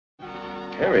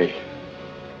Harry,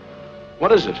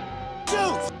 what is it?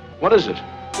 What is it?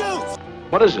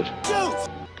 What is it?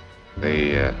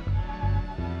 The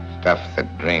stuff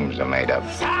that dreams are made of.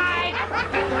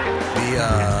 We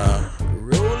are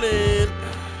rolling.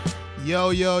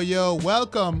 Yo,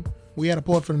 welcome. We had a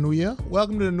pod for the new year.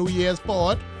 Welcome to the New Year's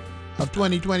pod of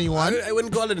 2021. I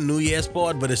wouldn't call it a New Year's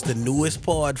pod, but it's the newest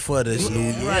pod for this new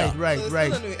year. Right.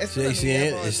 So you see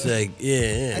it? It's like,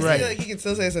 yeah. I feel like he can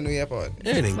still say it's a New Year pod.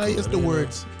 Everything Like, cool, it's the you know?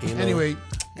 words. You know? Anyway,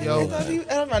 I don't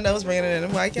know that was bringing it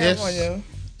in. Why can't I you?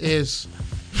 This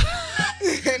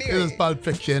is Anyway, Pulp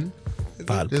Fiction.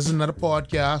 This is another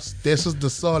podcast. This is The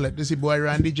Solid. This is your boy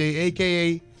Randy J,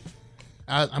 a.k.a.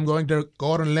 I'm going to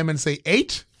go out on a limb and say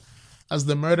 8 as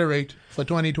the murder rate for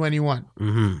 2021.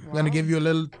 I'm going to give you a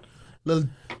little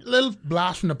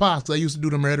blast from the past. I used to do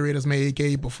the murder rate as my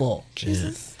a.k.a. before.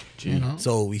 Jesus. You know?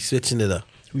 So we switching it up.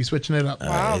 We switching it up.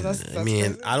 Wow, that's I mean,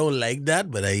 crazy. I don't like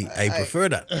that, but I prefer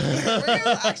that.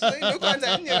 Real, actually, new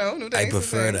content, new things. I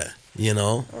prefer that, you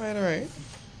know? All right.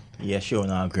 Yeah, sure,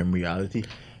 now grim reality.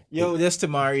 Yo, this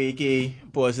Tamari, aka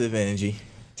Positive Energy.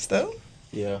 Still?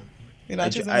 Yeah. You're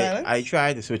not choosing violence? I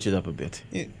tried to switch it up a bit.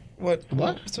 What?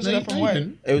 Switch it up from No, what? you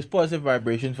didn't. It was positive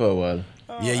vibration for a while.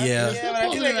 Yeah. Yeah, but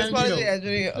I feel like it's part of the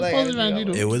energy. Positive energy,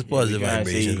 though. It was positive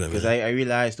vibrations. Because I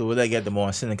realized the older I get, the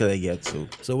more cynical I get. So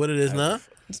So what it is now?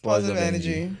 It's positive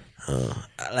energy.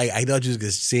 I thought you was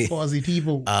gonna say.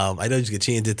 Positivo. I thought you could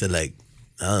change it to like,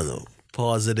 I don't know,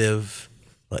 positive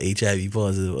or HIV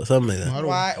positive or something like that.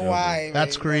 Why?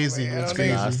 That's crazy. I That's don't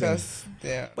think crazy. that's-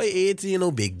 yeah. But AIDS ain't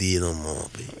no big deal no more.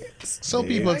 Baby. So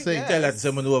people say, guess. tell that to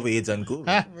someone who have AIDS and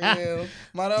COVID. Real.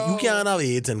 Motto. You can't have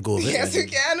AIDS and COVID. Yes, you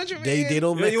can. What you mean? They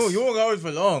don't You mix. won't go out for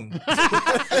long.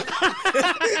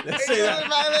 Let's say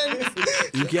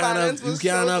that. You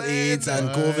can't have AIDS and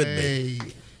COVID, baby.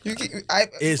 hey,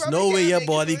 It's no way your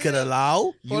body could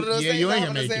allow you ain't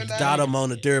gonna make it. that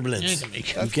amount of turbulence. You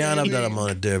can't have that crazy.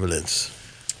 amount of turbulence.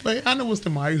 But I know what's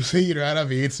the matter. You say you'd rather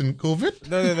have AIDS and COVID?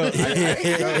 No.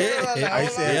 I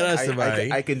said Yeah, that's about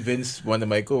I convinced one of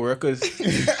my coworkers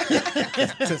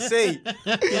to say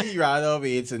he rather have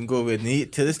AIDS and COVID.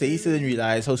 And to this day, he still didn't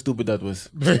realize how stupid that was.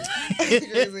 Crazy.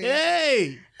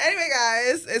 Hey! Anyway,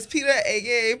 guys, it's Peter,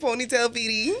 aka Ponytail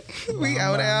PD. We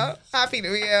out there. Happy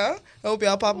New Year. I hope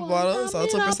y'all pop a bottle. It's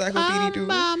also Prosecco PD too.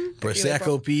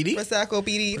 Prosecco PD? Prosecco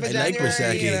PD for I like January,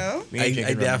 Prosecco. you know? We ain't I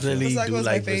drinking rum, definitely so. do Prosecco's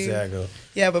like my fave. Prosecco.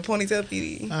 Yeah, but Ponytail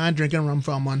PD. I'm drinking rum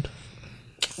for a month.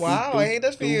 Wow, I hate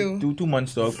that for you. Do 2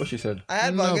 months, dog. What she said. I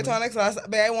had vodka tonics last,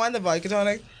 but I wanted the vodka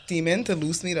tonic demon to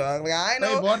loose me, dog. Like, I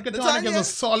know. Hey, vodka tonic is a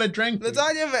solid drink.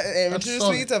 Latanya introduced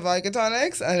me to vodka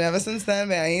tonics, and ever since then,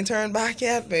 man, I ain't turned back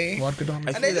yet, babe. Vodka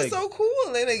tonic. And they feel just like- so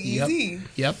cool. They like Yep. easy.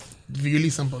 Yep. Really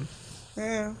simple.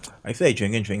 Yeah. I feel like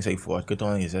drinking drinks like vodka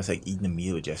tonic is just like eating a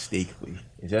meal with just steak. Boy.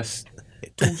 It's just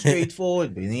too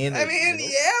straightforward. But I mean,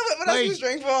 yeah, what else you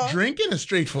drink for? Drinking is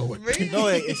straightforward. Really? No,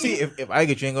 like, see, if I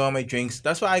could drink all my drinks,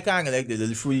 that's why I kind of like the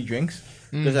little fruity drinks.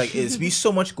 Because like it's be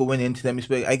so much going into them. It's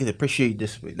like I could appreciate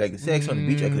this way. Like the sex on the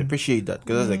beach, I could appreciate that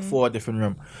because there's like 4 different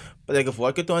rum. But like if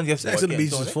vodka tonic, you have Sex on the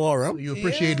beach is 4, right? You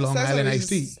appreciate Yeah, Long Sex on Island the iced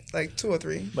Beach tea. is like 2 or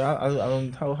 3. But I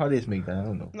don't how they make that. I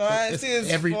don't know. No, I see it's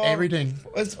Everything.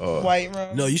 It's white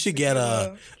rum. No, you should get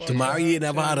a. Tomorrow you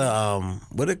never had a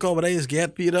what it called? What I just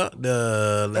get, Peter?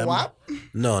 The WAP?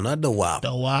 No, not the WAP.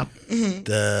 The WAP.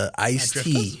 The iced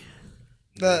tea.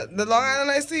 The Long Island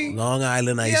iced tea. Long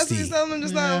Island Yes, iced we tea. selling them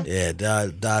just now. Yeah,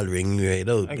 that'll ring me right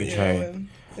out. I could man. try Yeah, it. man.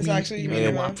 It's actually You mean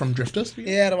the WAP from Drifters?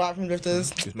 Yeah, the WAP from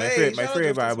Drifters. My Hey, favorite, shout out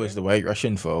favorite Drifters, vibe was the White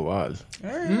Russian for a while. All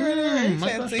right. my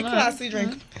Fancy, gosh, classy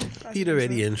drink. Peter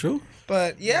ready intro.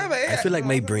 But yeah, man. I feel like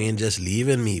my brain just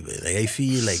leaving me, but like I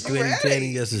feel like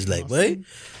 2020 just is like, wait,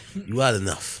 you had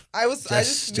enough. I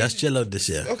Just chill out this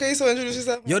year. Okay, so introduce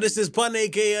yourself. Yo, this is Pun,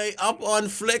 aka Up on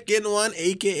Flickin' One,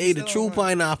 aka the true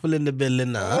pineapple in the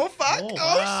building now. Oh fuck! Oh, shit!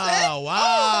 wow,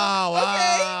 wow,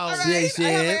 Okay, wow. all right.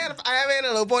 Yeah, I have a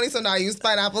little pony, so now I use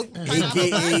pineapple.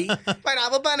 AKA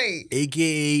Pineapple bunny.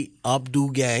 aka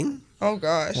Abdu Gang. Oh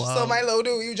gosh. Wow. So my low do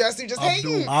you just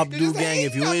hating. Abdu Gang.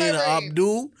 If you ain't an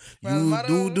Abdu,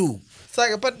 you do. So I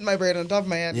can put my braid on top of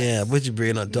my head. Yeah, put your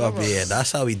brain on top of your head.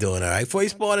 That's how we doing, all right?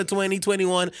 First part of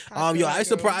 2021. Yo, I'm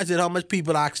surprised at how much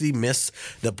people actually miss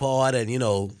the pod and, you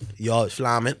know, y'all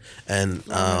flamming and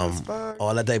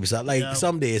all that type of stuff. Like,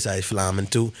 some days I flamming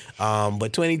too.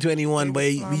 But 2021,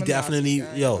 boy, we definitely,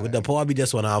 with the pod, we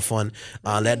just want to have fun.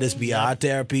 Let this be our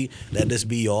therapy. Let this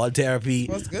be your therapy.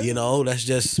 good. You know, let's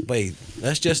just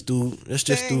do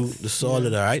the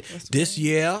solid, all right? This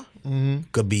year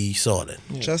could be solid.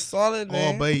 Just solid,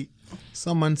 man. Oh, but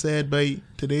someone said, but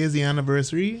today is the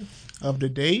anniversary of the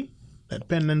day that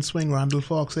Penland swing Randall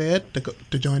Fox had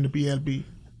to join the PLB.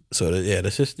 So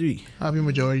that's history. Happy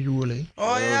majority ruling.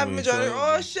 Oh yeah, majority.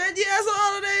 Oh shit, yeah, it's a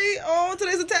holiday. Oh,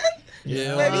 today's the 10th.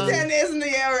 Yeah, Maybe 10 days in the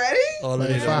year already.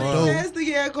 Holiday Fact, tomorrow. Where's the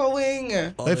year going?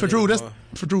 Hey, for true,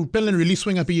 Penland really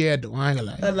swing up here though. I ain't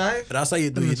gonna lie. That life. That's how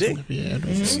you do your thing.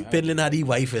 Penland had his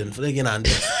wife and friggin'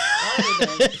 Andres.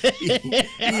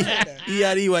 He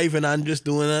had his wife and Andres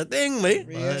doing a thing, mate.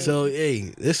 Really? So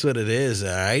hey, this is what it is, all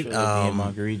right.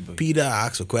 Marguerite, Peter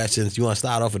asks for questions. You want to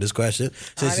start off with this question?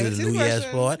 Since didn't it's see a the New Year's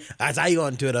question. sport. That's how you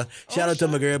on Twitter. Shout out to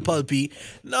my girl Pulpy.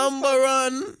 Number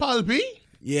one. Pulpy?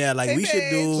 Yeah, like Hey, we should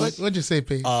do What'd you say,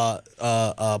 Paige?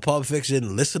 Pulp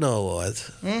Fiction Listener Awards.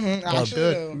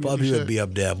 Actually, Probably would be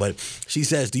up there. But she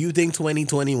says, do you think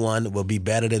 2021 will be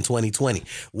better than 2020?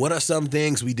 What are some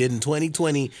things we did in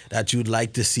 2020 that you'd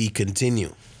like to see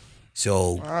continue?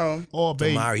 So, wow. Oh,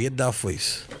 baby. Tamara, your duff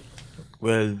voice.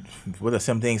 Well, what are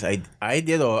some things I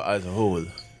did or as a whole?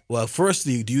 Well,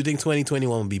 firstly, do you think 2021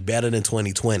 will be better than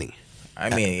 2020?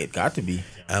 I mean, it got to be.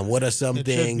 And what are some It should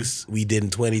things we did in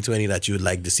 2020 that you would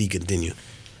like to see continue?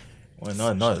 Well,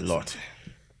 not a lot.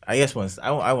 I guess once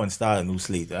I want to start a new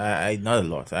slate. I not a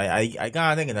lot. I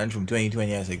can't think of none from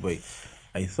 2020. I was like, wait,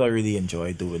 I thoroughly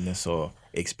enjoyed doing this or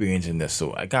experiencing this.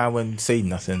 So I can't even say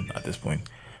nothing at this point.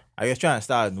 I just trying to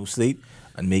start a new slate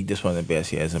and make this one of the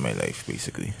best years of my life,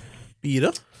 basically.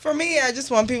 Peter? For me, I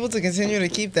just want people to continue to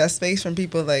keep that space from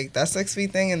people like that 6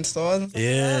 feet thing in stores. And stuff like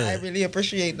Yeah. that. I really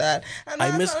appreciate that. And I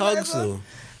that's miss how it hugs, is. though.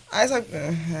 I talk.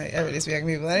 I really speak to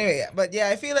people anyway. But yeah,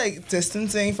 I feel like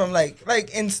distancing from like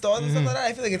in stores and stuff like that.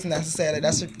 I feel like it's necessary. Like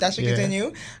that should Yeah.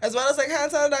 continue, as well as like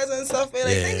hand sanitizer and stuff. Like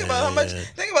think about how much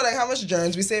how much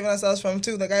germs we saving ourselves from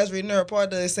too. Like I was reading a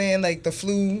report that is saying like the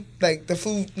flu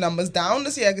numbers down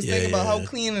this year. Cause think about how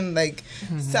clean and like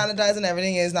sanitizing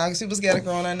everything is now. Cause people scared of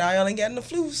corona and now y'all ain't getting the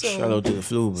flu. So Shout out to the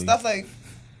flu, boy. stuff like.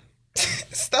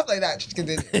 Stuff like that should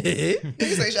continue. You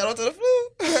can say shout out to the flu.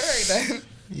 All right then.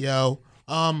 Yo,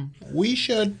 we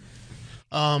should.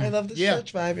 I love the yeah.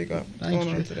 church vibe you got Thanks, going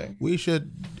on Drew. today. We should.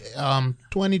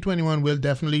 2021 will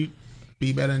definitely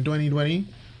be better than 2020.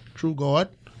 True God.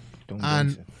 Don't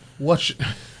And jinx it.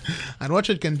 what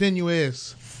should continue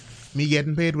is me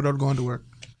getting paid without going to work.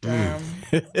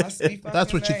 Must be fucking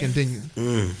That's what should nice. continue.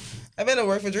 I've been to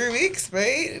work for 3 weeks,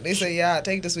 right? They say, yeah,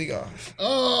 take this week off.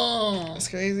 Oh. It's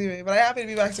crazy, right? But I'm happy to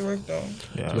be back to work, though.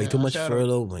 Yeah. Way too much shout out.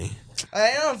 furlough, man. I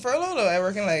ain't on furlough, though. I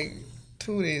work in like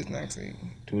 2 days next week.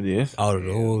 2 days. Out of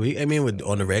the whole week. I mean,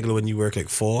 on the regular when you work like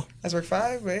 4. I was work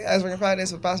 5, right? I was working 5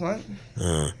 days for the past month.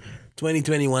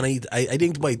 2021, I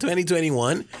think by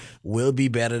 2021 will be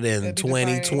better than It'll be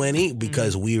 2020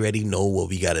 because we already know what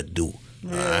we got to do. All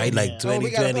right, like Oh,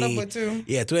 we gotta put up 2020. with too.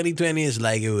 Yeah, 2020 is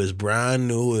like it was brand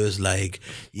new. It was like,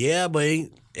 yeah, but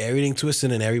everything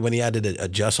twisted and everybody had to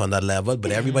adjust on that level,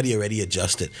 but everybody already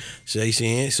adjusted. So you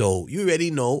saying? So you already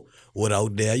know what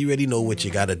out there. You already know what you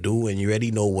got to do, and you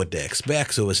already know what to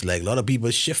expect. So it's like a lot of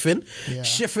people shifting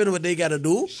what they got to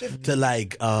do to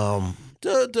like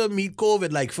to meet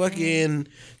COVID. Like fucking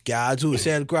guys who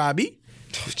sell crabby,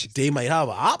 they might have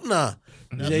an op now.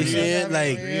 You know what I'm saying?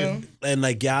 Like, real. and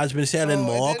like y'all's been selling Oh,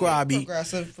 more it did crabby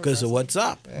progressive. because of what's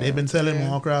up. They've been selling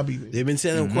more crabby. They've been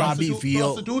selling crabby for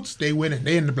your. Prostitutes, they winning.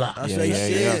 They in the block. That's Yeah, what you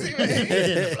yeah,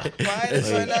 said. Why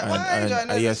enjoy that? Why And enjoy I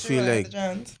that? just feel like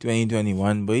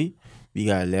 2021, boy, we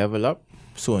gotta level up.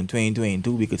 So in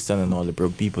 2022, we could stand on all the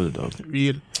broke people, dog.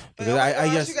 Real. Because I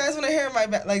you just guys want to hear my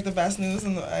the best news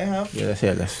I have? yeah, let's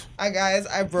hear this.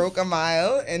 I broke a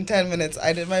mile in 10 minutes.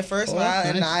 I did my first mile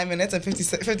in nice. 9 minutes and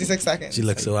 56 seconds. She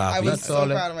looks so I happy. was That's so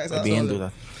solid. proud of myself. We didn't do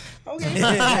that. Okay.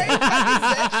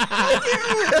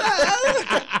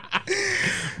 Thank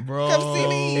you. Bro. Come see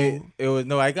me. It was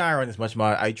no, I can't run as much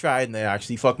more. I tried and I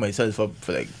actually fucked myself up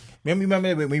for like.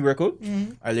 Remember when we work out?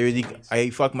 I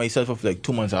fucked myself up for like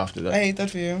 2 months after that. I hate that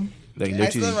for you. Like I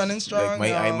still running strong, Like my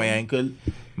y'all. ankle,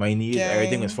 my knees, Gang.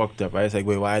 everything was fucked up. I was like,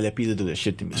 wait, why I let people do this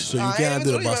shit to me? So you I can't ain't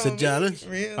do the even told busted you challenge.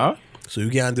 Real. Huh? So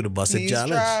you can't do the busted Knees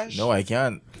challenge. trash. No, I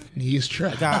can't. He's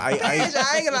trash. I Paige,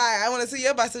 I ain't gonna lie. I want to see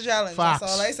your busted challenge. Facts.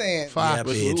 That's all I saying. Facts. Yeah,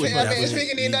 Paige, Wait, yeah, Paige, we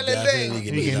can need that little thing. definitely We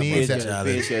can need need that that.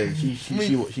 busted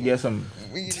challenge. She gets some.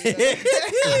 We can do that.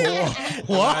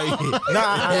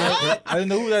 Nah, I don't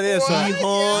know who that is. So What? You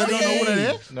don't know who that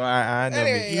is? no, I never.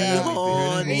 Anyway,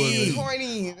 horny.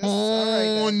 horny. That's all right. I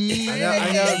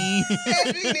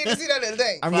You need to see that little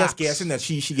thing. I'm just guessing that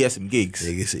she gets some gigs.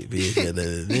 Nigga say, bitch, yeah,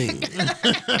 that thing.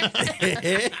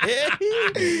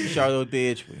 Shout out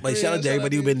bitch. But shout out to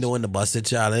everybody who been doing the busted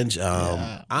challenge.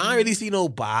 I don't really see no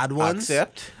bad ones.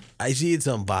 Accept. I see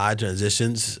some bad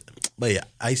transitions. But yeah,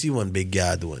 I see one big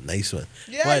guy doing nice one.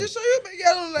 Yeah, but I just show you a big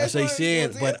guy on the that's what I'm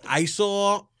saying. But I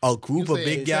saw a group You of say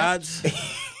big accept? guys.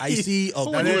 I see a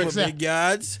would you group of accept? big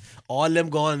guys. All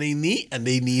them go on their knee and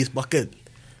they knees bucket.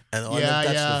 And all Yeah, them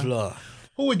touch yeah. the floor.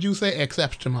 Who would you say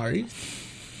accepts Tamari?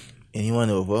 Anyone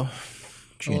over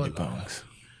 300 Oh, pounds.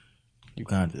 You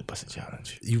can't do the pussy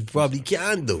challenge. You probably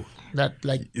can though. That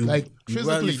You probably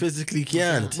physically. physically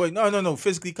can't. But no.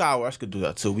 Physically, car wash could do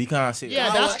that. So we can't say Yeah,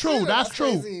 that. that's wash, true. yeah, That's that's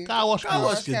true. crazy. Car wash. Car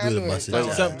wash could can do the do it. busted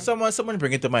Like, challenge. someone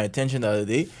bring it to my attention the other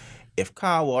day. If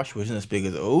car wash wasn't as big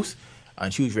as the host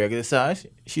and she was regular size,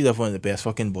 she'd have one of the best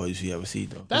fucking bodies you ever see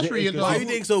though. That's real Why though. you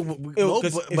think so? No,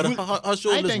 'cause but if you- her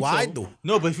shoulders think wide so. though.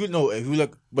 No, but if you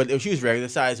look, but if she was regular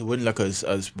size, it wouldn't look as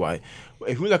wide.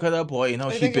 If you look at that boy and how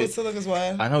I she think it would built still look as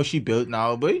wide. and how she built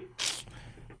now, boy.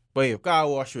 But if car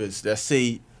wash was, let's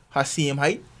say, her same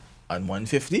height and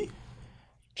 150.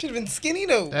 Should have been skinny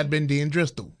though. That'd been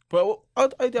dangerous though. But I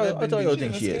thought you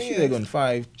think she is. She's like on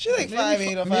 5. She like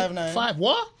 5'8" or 5'9". 5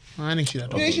 what? I think she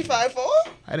that. You think she 5'4"?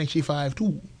 I think she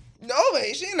 5'2". No,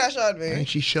 babe. She ain't that short, I babe. think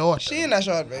she's short. She ain't that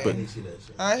short, babe. But-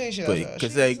 I think she that But short. because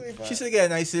She's like she should get a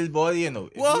nice little body, you know.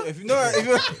 What? If you look at it,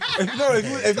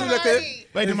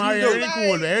 Wait, Tamari, you know- everything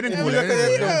cool, everything cool. if you look at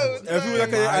it, everything if you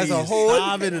look at it as a Why you whole,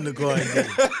 starving in the garden.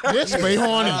 cool. This way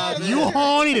horny. You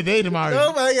horny today, Tamari.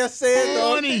 no man, you're saying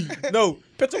Horny. no.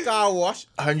 Put car wash,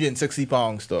 160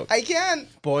 pounds, dog. I can.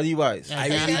 Body wise. I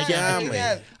really I can't, man.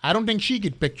 can. I don't think she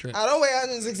could picture it. I don't weigh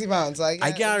 160 pounds, so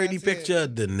I can't really see it. picture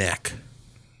the neck.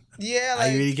 Yeah,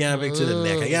 like I really can't picture the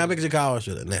neck. I can't picture car wash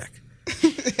with the neck.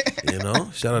 You know,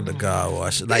 shout out to car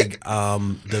wash. Like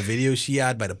the video she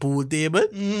had by the pool table,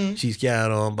 she's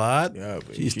carrying on bad. Yeah,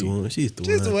 but she's doing She's her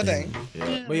doing thing.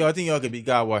 Yeah. But y'all think y'all could be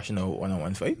car washing a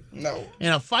one-on-one fight? No.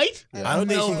 In a fight? I don't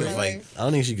think she No, could man. fight. I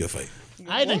don't think she could fight.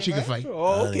 I think she could fight.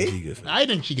 Oh, I think okay. she could fight. I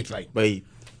think she could fight. But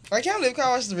I can't believe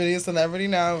Car Wash is really a celebrity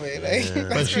now, man. Like, But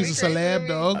that's she's really a crazy celeb, to me.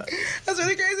 dog. That's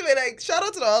really crazy, man. Like, shout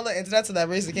out to all the internet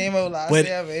celebrities that came out last But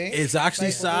year, man. it's actually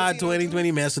Like, sad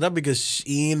 2020 messed it up because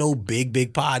she ain't no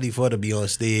big party for her to be on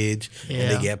stage and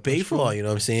Yeah, they get paid for. You know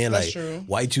what I'm saying? That's like true.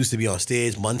 White used to be on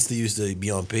stage, Munster used to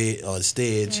be on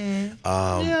stage, Yeah,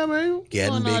 man.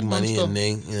 getting big money and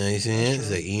then you know what I'm saying? It's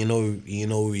like ain't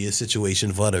no real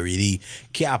situation for her to really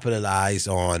capitalize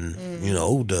on you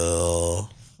know the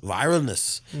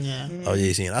viralness. Yeah. Of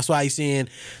you saying that's why I saying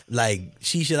like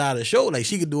she should have a show like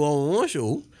she could do her own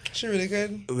show. She really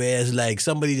good. Whereas like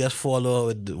somebody just follow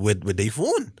her with their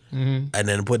phone and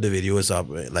then put the videos up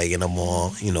like in a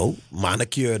more, you know,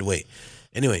 manicured way.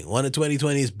 Anyway, one of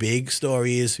 2020's big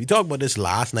stories. We talked about this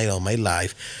last night on my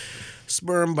live.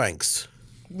 Sperm banks.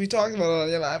 We talked about it on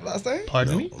your live last time.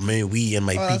 Pardon me? I mean, we and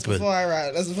my Oh, that's people. before I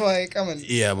ride. That's before I come in.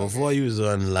 Yeah, before you was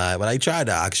on live, but I tried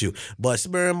to ask you. But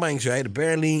sperm banks, right?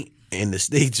 Apparently in the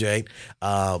States, right?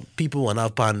 People want to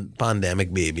have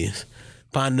pandemic babies,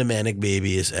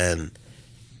 and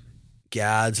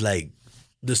guards like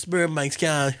the sperm banks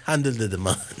can't handle the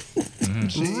demand.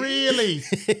 Really?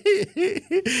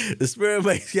 The sperm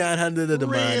banks can't handle the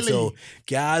demand, Really? so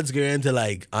guards go into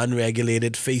like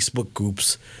unregulated Facebook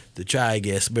groups to try to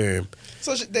get sperm.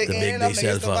 So they To make end up making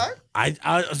themselves stuff up. back?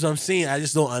 As I'm saying, I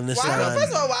just don't Why? understand.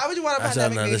 First of all, why would you want a That's what I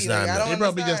pandemic baby? Like, understand. I don't They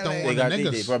probably just understand, don't like, want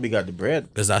they niggas. probably got the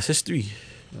bread. Because that's history.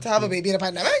 to have a baby in a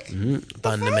pandemic.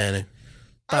 Pandemic.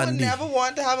 I would Pandy. never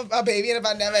want to have a baby in a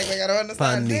pandemic. Like I don't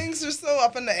understand. Pandy. Things are so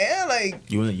up in the air. Like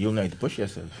You like to push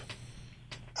yourself.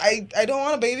 I don't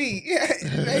want a baby.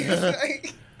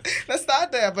 like, let's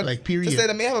start there. But Like, period. to say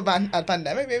that may have a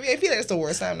pandemic, baby, I feel like it's the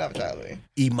worst time to have a child. Baby.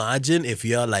 Imagine if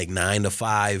your like 9 to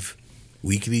 5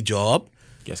 weekly job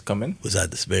Just come in. was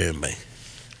at the sperm bank.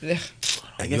 Ugh.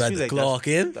 And guess you had we the like clock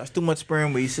in. That's too much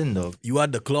sperm wasting, dog. You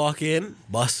had the clock in,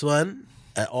 bus one,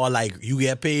 or like you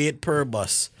get paid per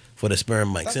bus for the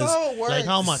sperm bank. That's not how it works. Like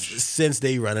how much? Since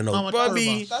they running How out, much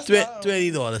probably per bus? That's not-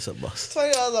 $20 a bus.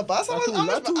 $20 a bus. How much? How much?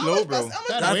 Not too How low, much bro. bus? How much?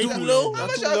 That's Not way too too low. How Not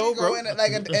much too y'all low, can go bro. in like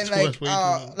That's in too much, way too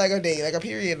low. like a day, like a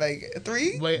period, like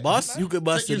 3? Wait, Bus, you could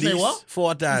bust You at say least what?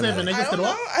 4 times. You say if a nigga- I don't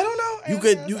know. I don't know. You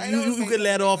could you could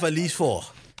let off at least 4,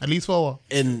 At least 4.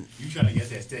 and You trying to get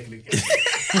that technical?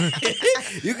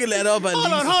 you could let off at Hold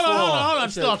least on, 4.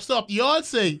 hold on. Stop. Y'all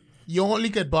say you only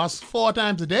get bus 4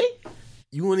 times a day?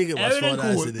 You only get bust 4 Everything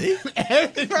times cool. a day.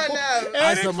 Everything Right cool. now. That's a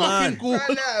Everything man. fucking cool. Right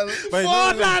now. But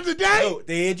 4 times a day? No,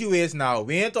 the age you is now.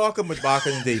 We ain't talking about back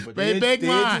in the day, but Big the age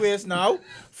man. you is now.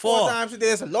 4 times a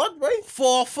day is a lot, boy.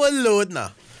 4 full load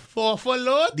now. 4 full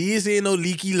load? These ain't no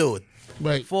leaky load.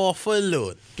 Wait, 4 full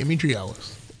load. give me 3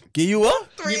 hours. Give you what?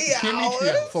 3 Give me 3 hours.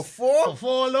 hours. For 4? For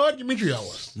 4, Lord, give me 3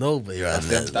 hours. No, but you're on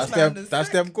that. That's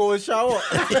them cold shower.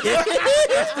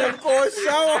 That's them cold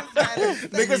shower.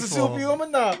 Niggas a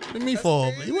superhuman now. Give me 4.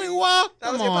 Wait, what?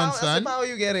 That was Come your on, power. That's the son. power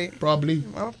you getting. Probably.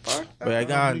 Motherfucker. But I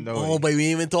can't know. Oh, but we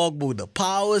ain't even talk about the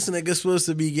powers niggas supposed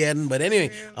to be getting. But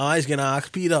anyway, I was gonna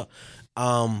ask Peter,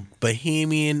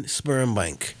 Bahamian sperm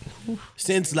bank.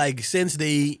 Since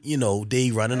they,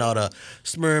 they running out of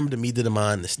sperm to meet the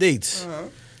demand in the States.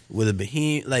 Would a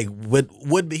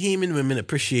would Bahamian women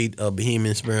appreciate a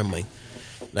Bahamian sperm bank?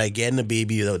 Like getting a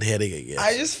baby without the headache, I guess.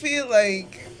 I just feel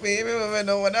like baby women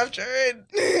don't want enough children.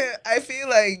 I feel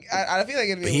like it'd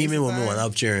be Bahamian women want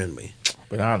up children, man.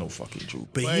 But I don't fucking true.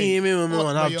 Bahamian women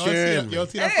want up children. Y'all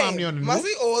see that family on the must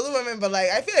news? be older women, but like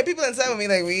I feel like people inside with me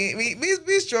like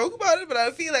we stroke about it, but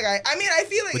I feel like I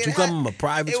feel like But you come from a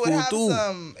private it would school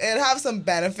have too. it'd have some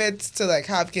benefits to like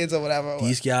have kids or whatever.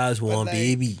 These guys want like,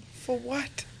 baby. For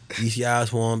what? These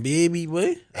guys want baby,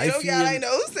 boy. I know y'all I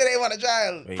know say they want a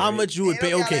child. How much you would Ain't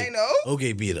pay? no y'all Okay, I know.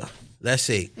 okay, Peter. Let's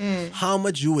say how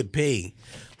much you would pay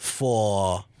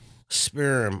for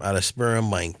sperm at a sperm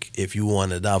bank if you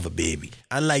wanted to have a baby,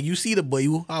 and like you see the boy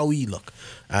how he look,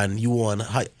 and you want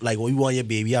you want your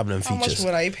baby having them How much features.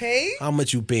 would I pay? How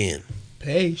much you paying?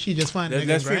 Hey, she just fine.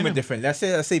 Let's frame it different. Let's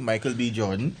say Michael B.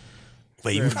 Jordan.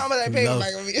 But you, How much I pay for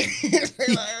Michael B?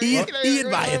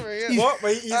 he'd buy it. What?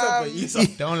 But he's up.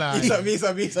 Don't lie. He's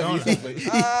up. He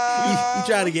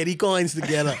trying to get his coins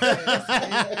together.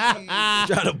 Trying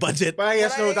to budget. But I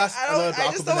guess no, that's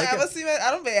I just don't ever see it.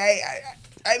 I don't pay.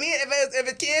 I mean, if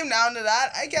it came down to that,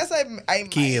 I guess I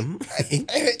Came.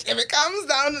 if it comes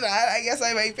down to that, I guess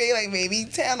I might pay like maybe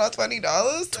 $10 or $20.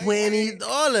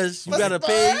 $20. You For gotta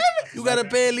pay. sperm? You gotta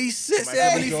pay at least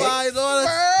 $75. Sperm?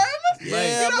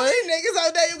 Yeah, You know how many niggas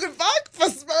out there you can fuck for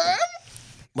sperm?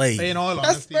 Wait. In all That's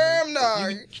honesty, sperm,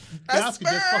 dog. That's you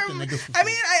just fuck the sperm. nigga for I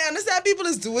mean, I understand people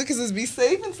just do it because it's be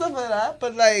safe and stuff like that,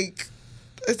 but like,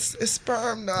 it's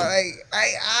sperm, dog. Like,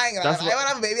 I ain't gonna. I want to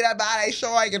have a baby that bad. I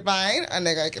sure I can find a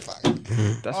nigga I can fuck.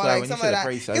 That's Or why like when you something said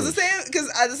like the that. price, Because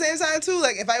at the same time too,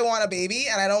 like if I want a baby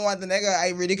and I don't want the nigga, I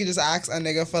really could just ask a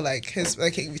nigga for like his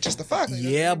like just to fuck. Like,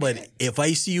 Yeah, but if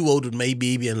I see you out with my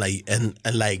baby and like yeah,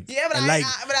 but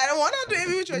I don't want to have a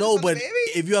baby with you. I no, just want but a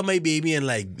baby. if you have my baby in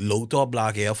like low top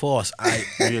black Air Force, I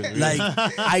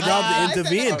I got to I send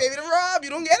intervene. my baby to Rob. You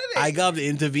don't get it. I got to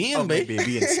intervene, baby.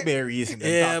 baby and Sperry's and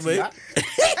Yeah, baby.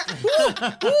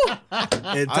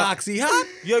 And taxi hot.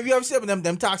 You ever seen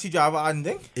them taxi driver and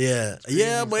thing?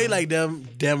 Yeah, boy, like them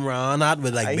run out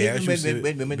with like I bear hate shoes.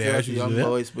 women Bear dress shoes. young yeah.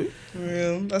 boys, boy.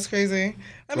 Real. That's crazy.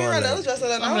 I mean, Go on, Randall's dressed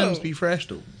like Some of them that. be fresh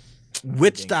though.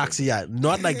 Which taxi hat?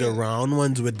 Not like the round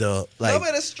ones with the like No,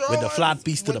 but the straw with the flat ones,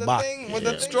 piece to with the the back. thing- with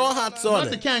the thing Straw on hats the- on Not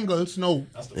the it. Kangles, no.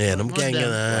 Yeah, them can't get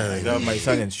I got my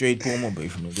son in straight Puma, boy,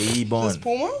 from the day he born. Just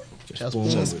Puma? Just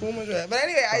Just Puma dress. But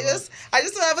anyway, I just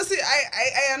don't ever see.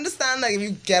 I understand like if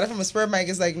you get it from a sperm bank,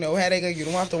 it's like no headache. Like you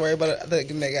don't have to worry about the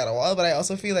nigga at all. But I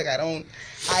also feel like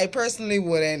I personally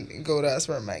wouldn't go to a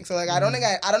sperm bank. So like I don't think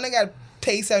I'd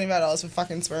pay $75 for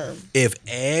fucking sperm. If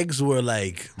eggs were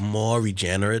like more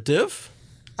regenerative,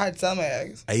 I'd sell my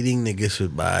eggs. I think niggas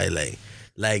would buy like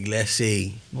let's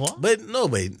say What? But no,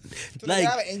 but like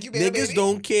have an incubator niggas baby?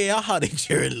 don't care how they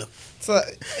children look. So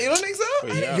you don't think so?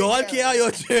 yeah. Y'all care how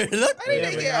your children look. I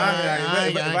think they care.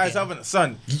 If I was having a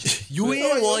son, You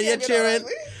ain't want your children.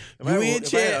 You ain't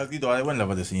if I cheer. ugly dog, I wouldn't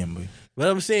love to see him, boy. But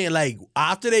I'm saying, like,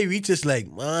 after they reach, it's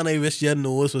like, man, I wish your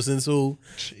nose wasn't so,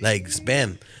 like,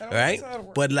 spent, right? think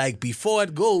so. But, like, before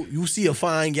it go, you see a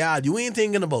fine girl, you ain't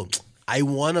thinking about, I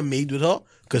want to mate with her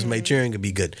because my children could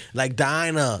be good. Like,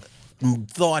 dying a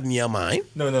thought in your mind.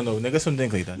 No, niggas don't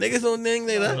think like that. Niggas don't think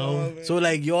like that. So,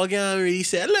 like, y'all can't really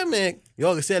sell them egg.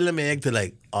 Y'all can sell them egg to,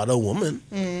 like, other women.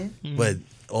 But,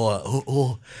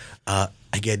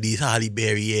 I get these Holly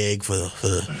Berry egg for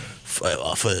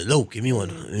low. Give me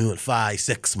one 5,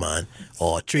 6, man.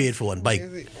 Or trade for one bike.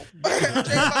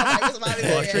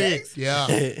 Or trade. Yeah.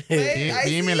 I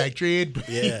You mean see- like trade?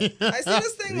 Yeah. I see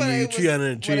this thing when You I was 300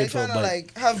 when trade they for a trying to bike.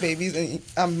 like have babies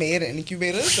and made in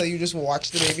incubators, so you just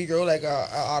watch the baby grow like a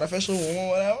artificial womb or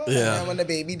whatever. Yeah. And then when the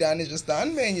baby done, it's just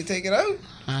done, man. You take it out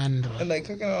And and like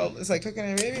it's like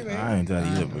cooking a baby, man. I ain't that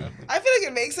either, bro. I feel like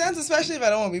it makes sense, especially if I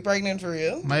don't want to be pregnant for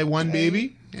real. my one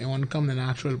baby, I want to come the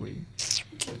natural way.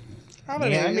 How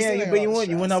about Yeah, a I baby? mean, but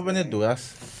you wouldn't have it, though.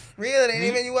 That's Really? It ain't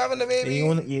even you having the baby?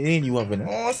 you having it.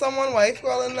 Oh, someone wife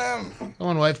calling them.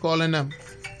 Someone wife calling them.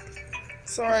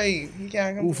 Sorry, you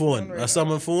can't come. Who to phone? right A now.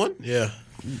 someone phone? Yeah.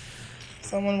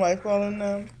 Someone wife calling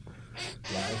them.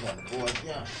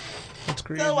 That's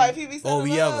crazy. Tell wife he be Oh, we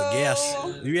saying have a hello.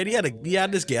 guest. We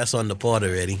had this guest on the pod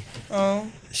already. Oh.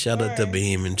 Shout out to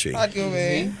Bohemian Tree. Fuck you,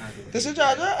 man. This your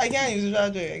charger? I can't use the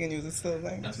charger. I can use it still.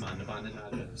 Like. That's mine. The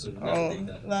charger. So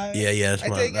Like, Yeah, that's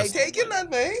mine. I take it, that,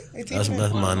 man. That's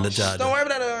mine, the charger. Don't worry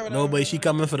about that. No, but she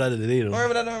coming for that today, Don't though.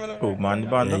 worry about that. Oh, man, the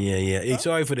band. Yeah. Hey,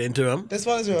 sorry for the interim. This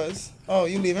one is yours. Oh,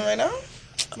 you leaving right now?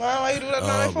 Man, why you do that?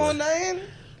 My phone dying?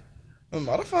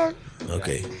 Motherfucker.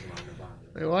 Okay.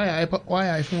 Wait, why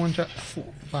iPhone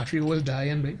battery was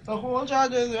dying, babe? The whole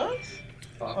charger is yours?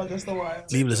 Or just the wire?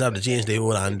 People just have to change their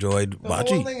whole Android The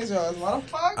battery. whole thing is yours,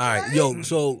 motherfucker. All right, yo.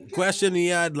 So, question we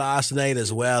had last night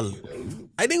as well.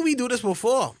 I think we do this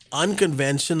before.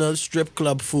 Unconventional strip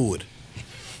club food.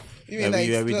 You mean we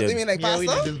did. you mean like Yeah, we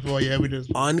did pasta? this, boy. Yeah, we did.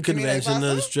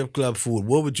 Unconventional pasta? strip club food.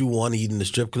 What would you want to eat in the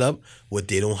strip club? What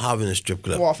they don't have in the strip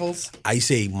club? Waffles. I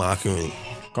say macaroni.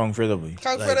 Kung Frida, boy.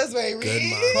 Kung fritters, baby.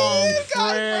 good Kung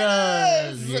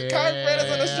fritters. fritters. Kung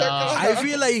fritters in the strip club. I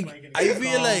feel like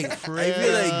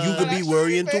you could be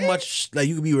worrying too much. Like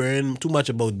you could be worrying too much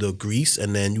about the grease,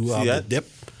 and then you have the that? dip.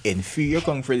 Inferior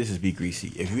Kung Fridas is be greasy.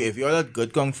 If you're a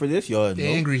good Kung Fridas, you're They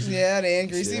ain't greasy. Yeah, they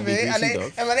ain't greasy, Yeah, babe. they And, greasy,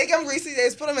 dog. and when they come greasy, they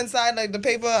just put them inside like the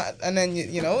paper, and then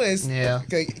you know it's Yeah.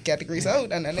 get the grease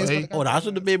out, and then they just put the Oh, that's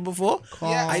what the paper for?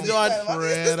 Yeah, I see, thought man, what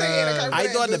is this thing in a Kung I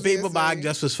Fritter thought the paper business, bag babe?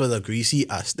 just was for the greasy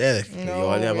aesthetic. No you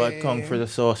all have way. a Kung Frida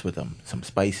sauce with some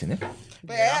spice in it.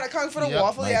 But I had a Kung Fritter Yep.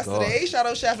 waffle My yesterday. Shout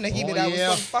out Chef Nikki, Oh, but that yeah.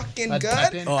 was so fucking That good.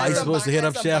 patent. Oh, I And some supposed to bang- hit and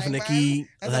up some Chef bang Nikki. bang,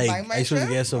 and some Like bang bang I supposed to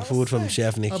shrimp. get some That food was from sick.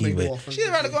 Chef How Nikki, big the but waffles? She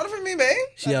around the corner from me, babe.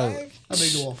 She out. How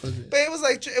big the waffles is? But it was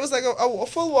like a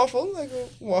full waffle, like a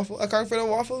waffle, a Kung Fritter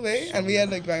waffle, babe. And we had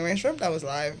like bang bang shrimp. That was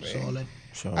live, babe. Solid.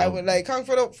 Sure. I would like Kung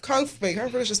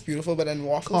Fritter's just beautiful, but then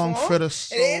waffle Kung form, Fritter's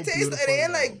so it ain't taste. It beautiful,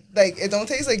 ain't like it don't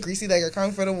taste like greasy like a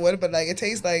Kung Fritter would, but like it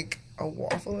tastes like a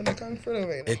waffle in a Kung Fritter.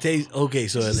 Babe. it tastes okay.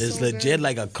 So It's it's so legit good.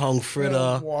 like a Kung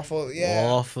Fritter. waffle, yeah.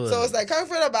 Waffle. So it's like Kung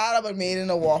Fritter batter, but made in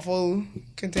a waffle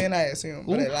container, I assume.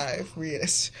 But it live, really.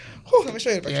 Let me show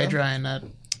you the Yeah, picture. drying that.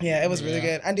 Yeah, it was really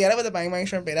good. And the other with the bang bang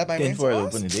shrimp, babe. That bang bang 10 for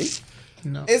sauce. open today.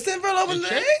 No. Is Tinfoil open It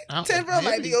today? check? Tinfoil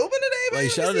might be open today, babe.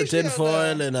 Like shout out to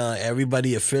Tinfoil and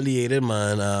everybody affiliated,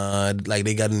 man. Like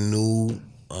they got a new,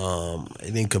 I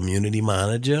think community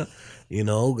manager. You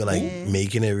know, like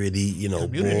making it really, you know,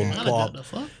 Community boom manager, pop. the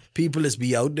fuck? People just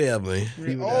be out there, man.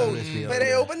 People Oh, just be out but they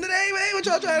there. open today, babe. What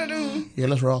y'all trying to do? Yeah,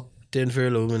 let's rock.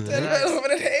 Tinfoil open. Tinfoil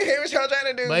open today, babe. What y'all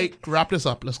trying to do? Mike, wrap this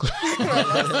up. Let's go.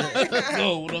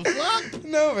 Go. The fuck?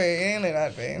 No, babe. It ain't like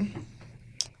that, babe.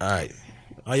 All right.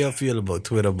 How y'all feel about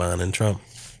Twitter banning Trump?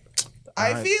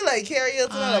 I feel like Carrie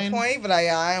Hilton at a Fine. point, but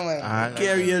I went.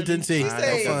 Gary Hilton say,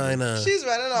 say- fine. She's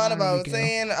running on about care.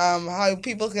 saying how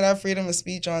people could have freedom of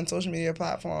speech on social media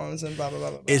platforms and blah blah blah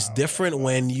blah. blah. It's different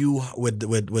when you with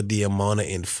the amount of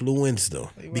influence though,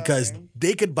 because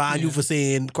they could ban you for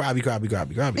saying crabby.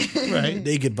 Right.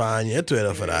 They could ban your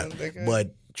Twitter for that, they could.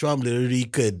 but Trump literally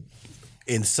could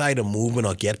incite a movement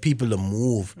or get people to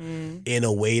move in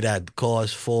a way that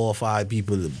caused 4 or 5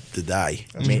 people to die.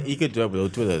 I mean, he could do it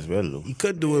without Twitter as well, though. He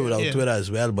could do it without Yeah. Twitter as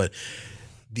well, but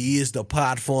these the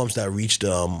platforms that reach the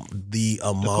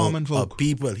common amount folk. of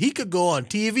people. He could go on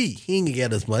TV. He ain't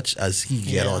get as much as he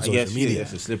get on I social guess media.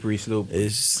 it's a slippery slope.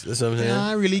 That's what I'm saying. Yeah,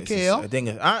 I really care. I think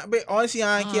but honestly,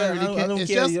 I don't care. I don't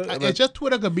It's care. just, But it's just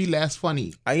Twitter could be less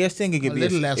funny. I just think it could a be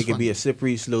little less it could be fun. a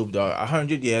slippery slope. Dog.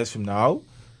 100 years from now,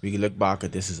 we can look back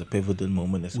at this as a pivotal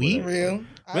moment. That's We- whatever. real.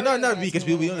 But not because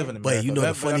we don't live in America. But you know the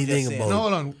I'm funny just thing saying. about- No,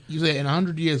 hold on. You say in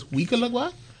 100 years we could look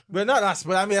what? But not us.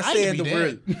 But I mean, I'm I saying could the be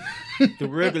world. The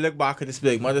world could look back at this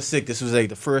big mother sick. This was like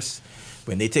the first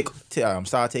when they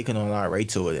start taking on our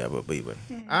rights or whatever. But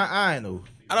I know.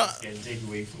 Getting taken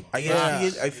away from I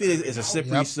feel it's a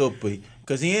slippery Yep. slope,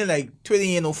 because he ain't like Twitter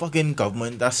ain't no fucking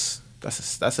government. That's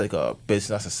like a business.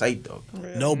 That's a site, dog.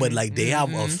 No, but like they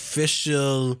have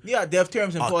official Yeah, they have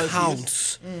terms and policies.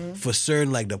 accounts for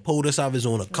certain. Like the POTUS have his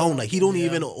own account. Like he don't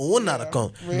even own that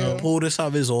account. The POTUS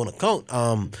have his own account.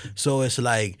 So it's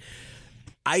like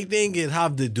I think it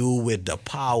have to do with the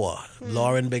power.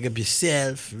 Lauren, big up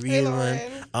yourself, real Lauren.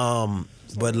 one.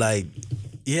 But like,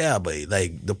 yeah, but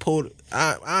like the POTUS,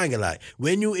 I ain't gonna lie.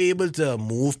 When you able to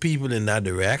move people in that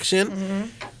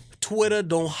direction. Twitter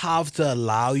don't have to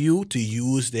allow you to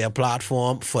use their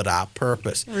platform for that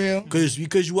purpose. Real. Because you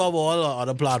have all the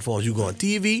other platforms. You go on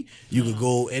TV, you can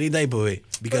go any type of way.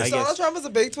 Because I Donald guess- Trump is a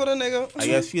big Twitter nigga. I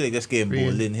just feel like this game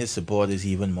bullying his supporters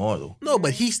even more though. no,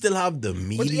 but he still have the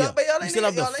media. But y'all He ain't still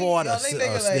have the nigga, Ford y'all ain't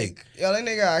nigga snake. like y'all ain't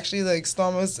nigga actually like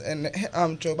stormers and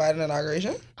Joe Biden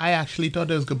inauguration. I actually thought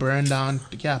they was going to burn down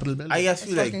the Capitol building. I just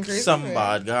feel fucking like crazy, some man.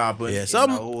 bad gonna happen. Yeah, in some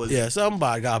the whole-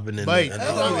 bad happening. But- in That's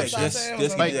the- what I'm like saying.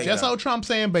 this Like, like just how Trump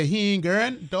saying, but he ain't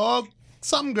going, dog,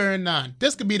 something going on.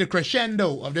 This could be the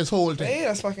crescendo of this whole thing. Hey,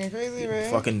 that's fucking crazy,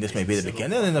 man. Fucking this may be the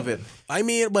beginning of it. I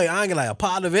mean, but I ain't gonna lie, a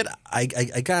part of it, I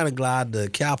kind of glad the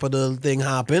Capitol thing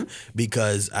happened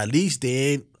because at least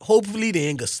hopefully they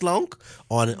ain't get slunk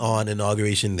on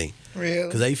Inauguration Day. Real.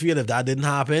 Because I feel if that didn't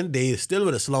happen, they still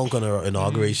would have slunk on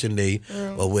Inauguration Day,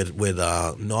 but with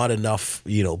not enough,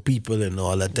 people and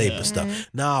all that type of stuff.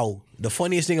 Now, the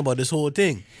funniest thing about this whole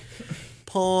thing,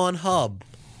 Pornhub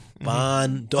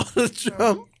banned Donald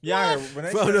Trump Yeah, from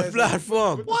the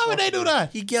platform. Why would they do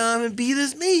that? He can't even beat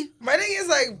his meat. My thing is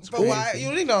but why?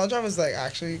 You think Donald Trump is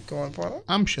actually going porno?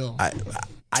 I'm sure.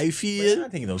 I feel. I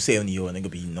think 70-year-old nigga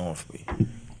be north.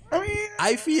 I mean,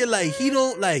 I feel like he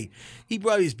don't he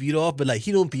probably is beat off, but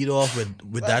he don't beat off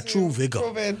with that true vigor.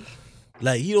 COVID.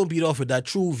 He don't beat off with that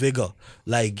true vigor.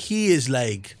 He is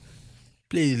play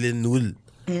a little noodle,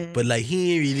 but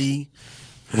he ain't really.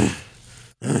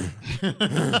 You know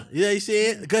what I'm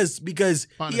saying? Because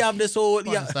he have this whole Is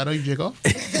that how you jig off?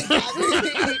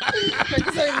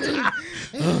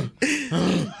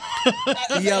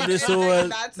 he have this whole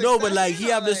he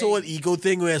have this whole ego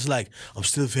thing where it's I'm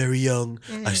still very young.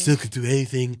 I still could do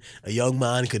anything a young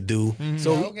man could do.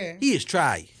 So he is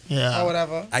try. Yeah. Or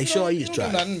whatever. I sure he is You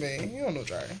try. don't do nothing, man. You don't know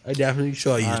try. I definitely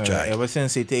sure he is try. Ever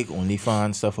since they take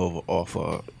OnlyFans stuff off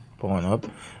Pornhub,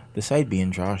 the site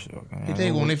being trash though. You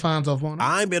take OnlyFans off on it?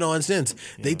 I ain't been on since.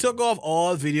 They took off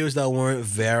all videos that weren't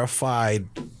verified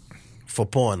for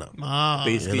Pornhub.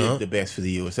 Basically, You know? the best for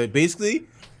the US. So basically,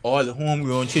 all the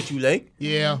homegrown shit you like,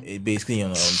 Yeah. it basically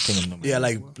thing. Yeah,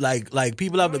 like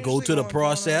people have to go to the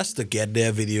process to get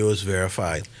their videos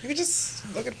verified. You can just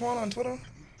look at porn on Twitter.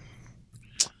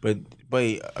 But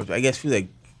I guess feel like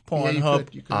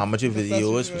Pornhub, you could. amateur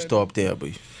videos was top there, but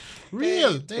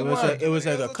Real. it was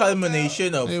like a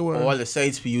culmination of They were. all the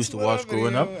sites we used to watch Twitter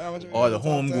growing up, video, amateur all the videos,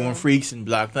 homegrown top freaks and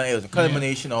black night. It was a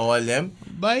culmination of all them.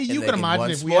 But you And, can in imagine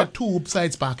one if we spot, had two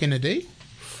websites back in the day,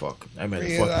 fuck, I mean,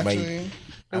 Real, fuck my. actually.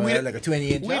 I had like a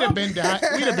 20-inch. we'd have been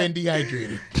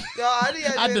dehydrated. Yo, I did.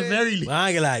 At the very least. I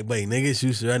ain't gonna lie, but niggas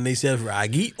used to run themselves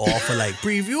raggy off of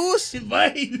previews.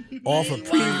 Off of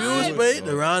previews, but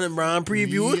the round and brown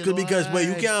previews. Because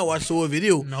you can't watch the whole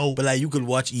video. No. But you could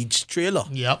watch each trailer.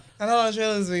 Yep. I know what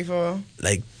trailers before.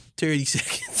 30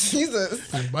 seconds.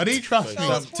 Jesus. Buddy, trust me.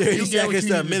 30 You get what seconds you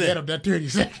to a need minute. Get up that 30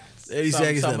 seconds. 30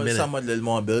 seconds to a minute. Some a little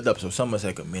more build up, so some was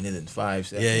like a minute and 5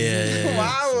 seconds. Yeah.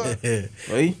 Wow.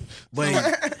 Right?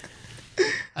 But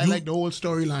I like the whole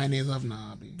storyline is of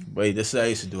now. Wait, this is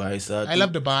what I used to do. I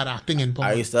love the bad acting in porn.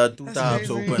 I used to have 2 tabs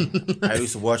crazy. open. I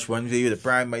used to watch one video to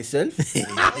prime myself.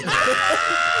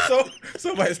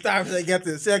 so by the time I get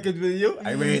to the second video,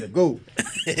 I ready to go.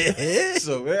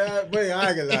 So I ain't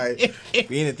gonna lie.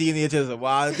 Being a teenager is a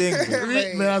wild thing.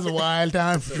 Man, that's a wild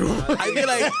time.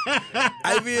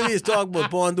 I feel he's talking about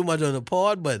porn too much on the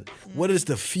pod, but what is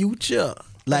the future?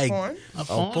 Porn? Of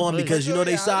porn, because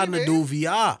they starting to do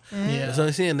VR. Yeah. That's what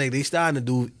I'm saying. They starting to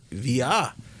do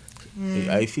VR.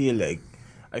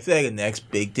 I feel like the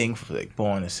next big thing for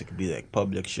porn is it could be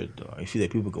public shit though. I feel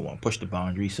like people can want to push the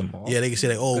boundaries some more. Yeah, they can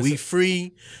say we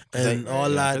free and all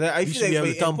that. I You feel should be able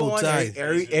to in thumb both porn, sides.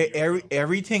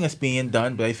 everything is being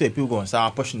done, but I feel like people gonna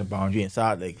start pushing the boundary and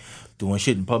start doing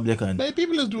shit in public and But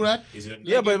people just do that.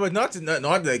 yeah, but not to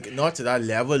that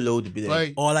level though to be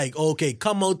Like, Or okay,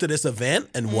 come out to this event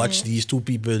and watch these two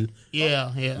people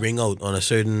yeah. ring out on a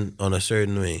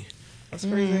certain way. That's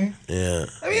crazy. Yeah.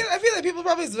 I mean, I feel like people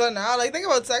probably do it now. Think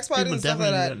about sex parties People and stuff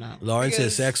like definitely do that. that now. Lauren Because-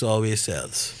 says sex always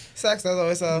sells. Sex does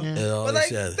always sell. It But always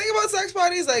sells. think about sex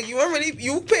parties. You weren't really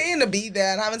you paying to be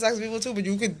there and having sex with people too, but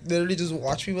you could literally just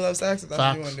watch people have sex if that's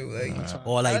what you want to do.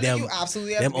 Or I don't think them you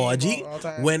absolutely have them to be orgy. involved all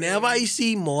the time. Whenever I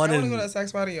see more I want to go to than a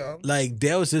sex party, y'all.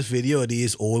 there was this video of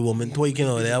these old women twerking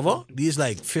or whatever. These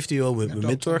 50-year-old women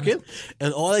twerking,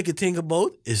 and all I could think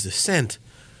about is the scent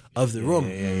of the room.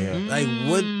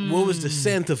 What was the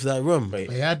scent of that room? Wait.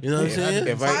 They had- You know what I'm saying?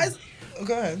 If Why I is-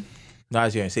 go ahead. no, I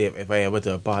was gonna say if I ever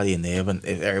to a party and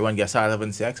if everyone gets out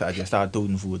having sex, I just start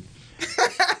doing food.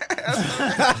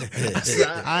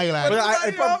 I like. But I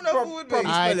have no food, baby.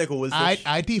 smell like old fish.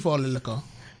 I tea for the liquor.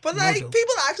 But No joke.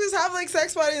 people actually have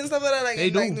sex parties and stuff like that, They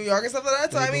in do. New York and stuff like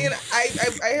that. So I mean,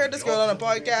 I heard this girl on a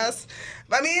podcast.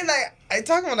 I mean, I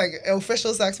talk about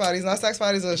official sex parties, not sex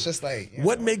parties. Where it's just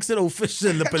What makes it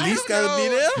official? The police gotta be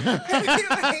there.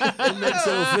 What makes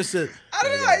it official? I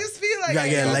don't know. I just feel like You gotta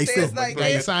get a license.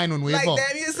 They sign when we vote.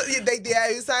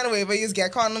 you sign a waiver, you just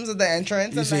get condoms at the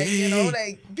entrance, You and say,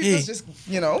 people hey. just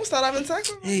start having sex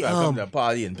with Hey, You gotta come to a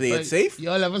party and play it safe.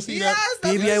 Y'all ever see Yes, that?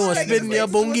 that's Baby, I what want it's spit in like. your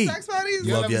It's like bungie. Sex parties.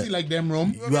 Y'all have ever your- see them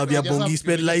room? You have your Just bungie have-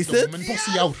 spit the license? woman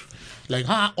pussy out.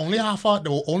 Only half out.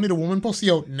 Only the woman pussy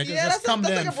out. Niggas Yeah, just come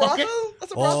that's there like and a fuck it. brothel.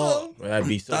 That's a brothel. Well, that'd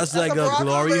be so. That's like a brothel,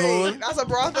 glory babe. hole. That's a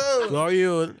brothel. Glory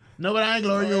hole. No, but I ain't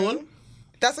glory hole.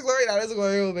 That's a glory. That is a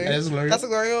glory hole, babe. That is a glory That's a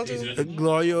glory hole too. A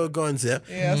glory hole concept.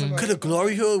 Yeah, that's a glory Could a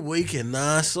glory hole waking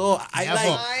nah, so I Never.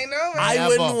 like. I know, man. I Never.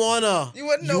 wouldn't wanna You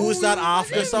wouldn't know use who that you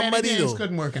after would. somebody Many things though.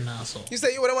 couldn't work in Nassau. You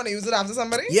say you wouldn't want to use it after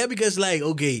somebody? Yeah, because like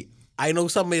okay, I know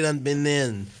somebody done been there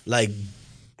and like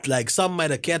some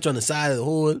might have catch on the side of the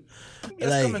hole. Just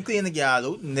come and Like clean the yard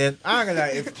out, and then I'm gonna lie,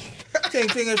 if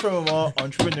thing is from a more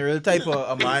entrepreneurial type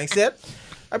of a mindset,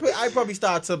 I probably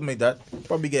start something like that.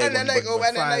 Probably get And then one, like, one,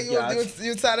 and then like five yards.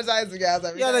 you sanitize the gas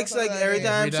every Yeah, time. like every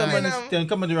time Every someone time. then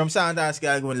come in the room, sanitize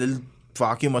guy go a little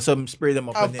vacuum or something, spray them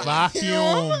up A in there.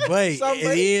 Vacuum. wait,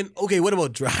 Somebody- and then okay, what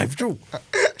about drive through?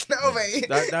 No, mate.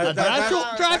 Drive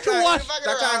to what?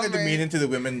 That kind of demeaning to the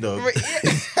women, though. Okay.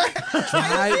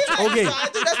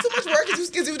 That's too much work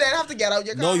because you then have to get out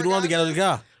your car. No, you don't have to get out of the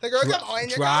car. The girl come on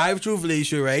your car. Drive through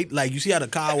Felicia, right? Like you see how the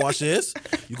car wash is.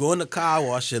 You go in the car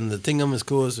wash and the thing is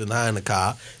closed behind the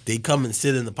car. They come and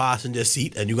sit in the passenger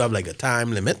seat and you have like a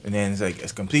time limit. And then it's like,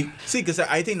 it's complete. See, because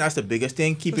I think that's the biggest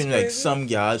thing, keeping like crazy. some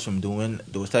guys from doing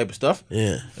those type of stuff.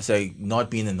 Yeah. It's like not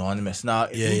being anonymous. Now,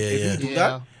 if Yeah, you do yeah.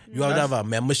 that, You have to have a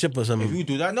membership or if something. you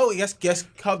do that, no, just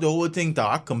have the whole thing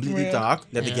dark, completely Yeah. dark.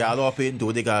 Let the gal operate and do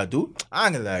what they gotta do. I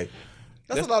ain't gonna lie.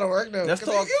 That's a lot of work, though. Let's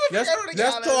 'Cause talk. you Let's, figure out who the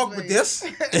let's gal talk is, with babe. this.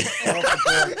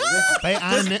 Hey,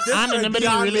 anonymity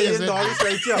really is it. Dollars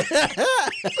right here.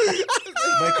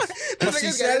 But she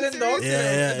Niggas selling getting dog. serious, Yeah, though.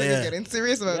 yeah, Niggas yeah. getting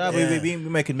serious about Yeah, that. we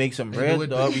making make some do bread, it,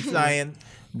 dog. babe. We flying,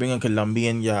 bring a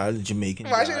Colombian gal, Jamaican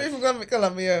Why should gal. we from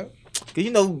Colombia? Cause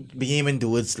you know, Bahamian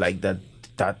dudes like that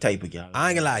type of gal. I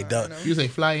ain't gonna lie, the You say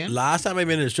fly in? last time I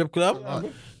been in the strip club,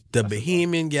 the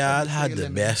Bahamian gal had the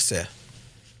best set.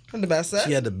 The best set?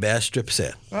 She had the best strip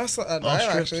set. That's a strip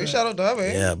actually. set. Shout out to her,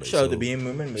 babe. Yeah, but Shout out so- to Bahamian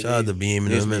women. Shout out to Bahamian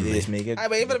women, Just man. make it. I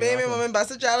waiting for the baby woman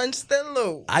best challenge still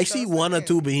low. I see one or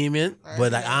two Bahamian,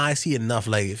 but like, I see enough.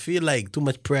 Like, it feel like too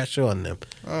much pressure on them.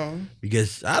 Oh.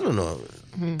 Because, I don't know.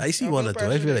 I see one or two.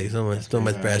 I feel like so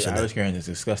much pressure on I them. was carrying this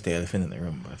disgusting elephant in the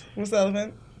room, but What's the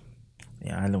elephant?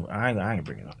 yeah, I know. I ain't gonna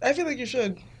bring it up. I feel like you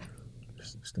should.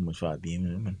 It's too much for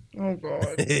Bahamian women. Oh, God.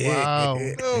 Wow.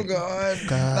 Oh, God.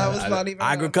 That was not even.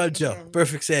 Agriculture.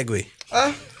 Perfect segue.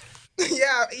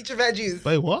 Yeah, eat your veggies.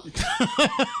 Wait, what?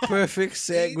 Perfect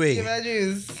Eat your segue.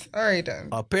 veggies. All right, then.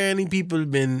 Apparently, people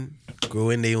been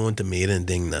growing their own tomato and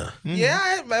thing now.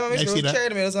 Yeah, my mom I used see to that. cherry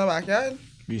tomatoes in my backyard.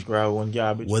 We just grab one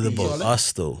garbage. What piece. about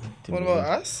us, though? What about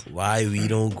us? Why we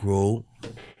don't grow You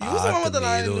was the one with the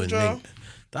line in the draw.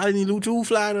 That ni lucha who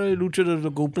fly or lucha to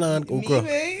go plant Me, okra.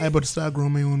 babe. I about to start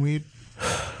growing my own weed.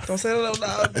 Don't say it out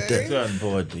loud, babe. Good on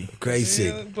board, B. Crazy.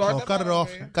 Yeah, block Oh, that cut it out, off.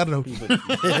 babe. Cut it out. Cut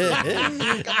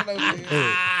it out,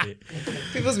 babe.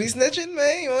 People's be snitching,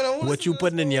 man. You know What you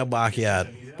putting in your backyard?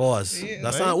 Pause. Yeah.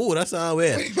 That's not. Ooh, that's not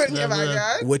weird. put in your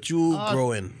backyard? What you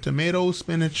growing? Tomato,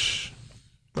 spinach,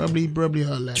 probably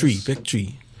all lettuce. Tree. Pick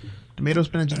tree. Tomato,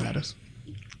 spinach, and lettuce.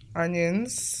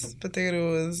 Onions,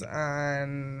 potatoes,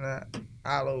 and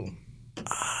aloe.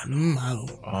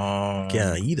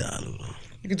 Can't eat aloe.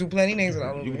 You could do plenty things with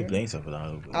aloe. You can man. blame stuff with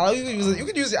aloe. Aloe, you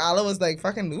could use aloe as like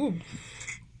fucking lube.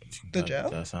 The gel?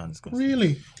 That sounds disgusting.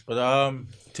 Really? But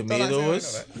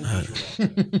tomatoes.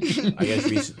 I guess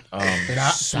we sweet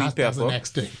That's the pepper,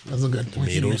 next thing. That's a good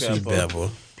point. Tomato, sweet pepper.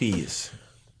 peas.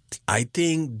 I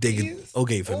think they could.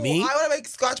 Okay, for me, I want to make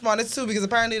Scotch bonnets too because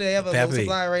apparently they have a low Pepper.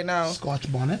 supply right now.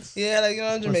 Scotch bonnets? Yeah, like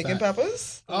Jamaican that?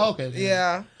 peppers. Oh, okay.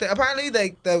 Yeah, apparently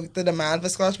like the demand for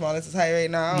Scotch bonnets is high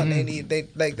right now, and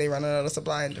they running out of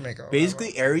supply in Jamaica. or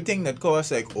Basically, everything that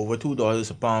costs like over $2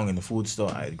 a pound in the food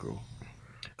store, I'd grow.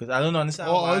 Because I don't understand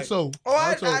Oh, why. also,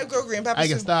 whatever. I grow green peppers. I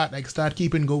can too. start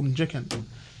keeping golden chicken.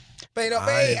 But you know, I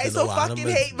babe, I don't so know why fucking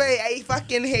them hate, is- babe. I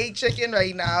fucking hate chicken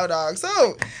right now, dog.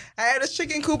 So I have this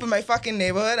chicken coop in my fucking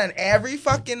neighborhood, and every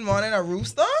fucking morning a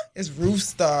rooster is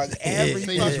roost, dog. Every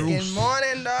Say it's fucking roost.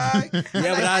 morning, dog. yeah,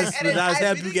 but that's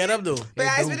help you get up though. But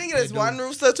I was thinking there's one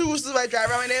rooster, two roosters. I drive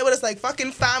around my neighborhood. It's like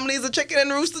fucking families of chicken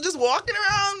and rooster just walking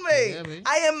around, babe. Yeah, babe.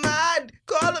 I am mad.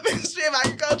 Call the Ministry of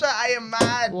Agriculture. I am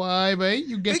mad. Why, babe?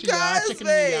 You get your yard Because, chicken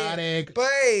in your yard babe,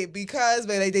 egg. because,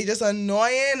 babe, like, they just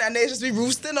annoying and they just be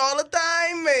roosting all the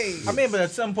time, babe. I mean, but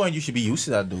at some point you should be used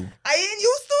to that, dude. I ain't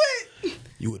used to it.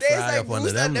 You would There's fry like up under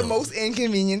roost them at the though. most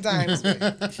inconvenient times, babe.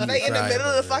 Like in the fry middle up of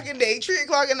the under fucking day, 3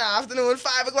 o'clock in the afternoon,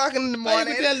 5 o'clock in the Why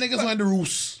morning. you tell niggas when to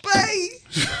roost? Babe,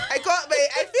 I feel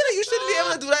like you shouldn't be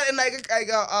able to do that in like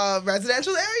a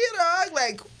residential area, dog.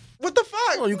 Like, what the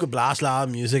fuck? Oh, you could blast loud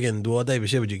music and do all type of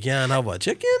shit, but you can't have a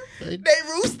chicken. They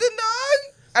roosting,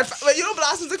 dog. But you don't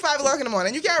blast music 5 o'clock in the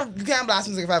morning. You can't blast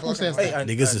music at 5 o'clock in the says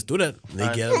morning. Niggas is do that. They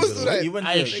get Who's do that? Even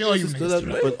I assure you, niggas do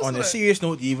that. But on a serious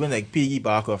note, even like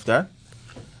piggyback off that,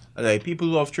 like people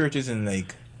who have churches and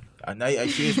like, and I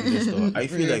serious with this though. I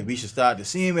feel like we should start the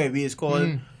same way we is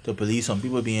called to police on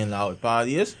people being loud at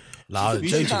parties. loud We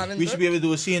churches. should be able to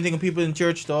do the same thing with people in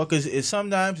church, dog, because it's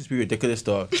sometimes it's pretty ridiculous,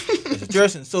 dog. There's a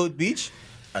church in South Beach,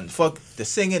 and fuck, the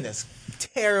singing is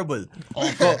terrible.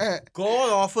 God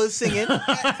awful singing.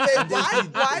 Why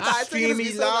bad singing Extremely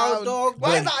be so loud, loud? dog.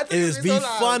 Why But bad it is singing be be so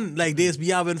loud? fun. Like they be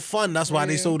having fun. That's why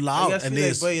they so I loud. just And feel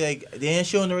there's like they ain't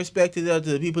showing the respect to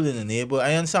the people in the neighborhood.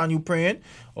 I understand you praying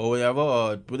or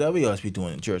whatever you else be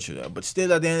doing in church or that. But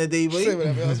still at the end of the Say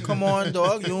whatever day, else boy, come on,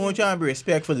 dog. You want to try and be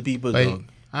respect for the people, Boy, dog.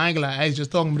 I ain't gonna lie, I was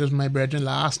just talking about this with my brethren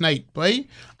last night. Boy,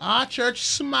 our church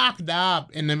smack dab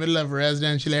in the middle of a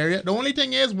residential area. The only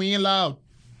thing is we ain't loud.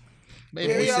 Yeah,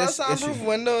 Baby, we all It's just- soundproof it's-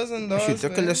 windows and doors. It's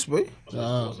ridiculous, boy.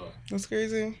 That's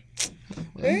crazy.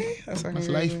 Hey, that's fucking that's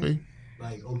crazy. life, boy.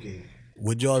 like, okay.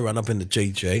 Would y'all run up in the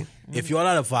church, right? If y'all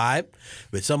had a vibe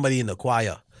with somebody in the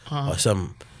choir or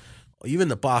some, or even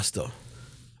the pastor,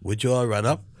 would y'all run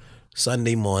up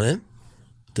Sunday morning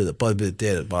to the pulpit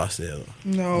there, the pastor?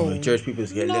 No. Church people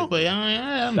just get No, lit. but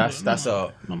I'm That's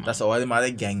a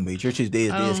automatic gang, boy. Churches they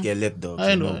just get lit, dog. I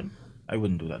So know no, it. I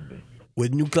wouldn't do that, boy.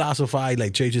 Wouldn't you classify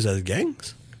like churches as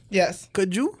gangs? Yes.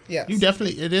 Could you? Yes. You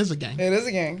definitely, it is a gang, It is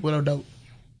a gang. without doubt.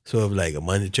 So if like a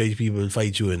bunch of church people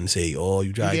fight you and say, "Oh,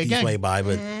 you try to You get teach my gang.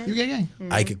 Bible," You get gang.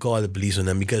 I could call the police on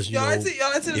them because you Y'all know ain't see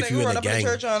the if nigga you in run a up in the gang.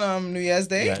 church on New Year's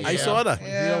Day? Yeah. I saw that.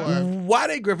 Yeah. Why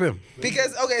they grip him?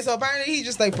 Because okay, so apparently he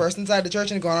just like burst inside the church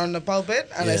and gone on the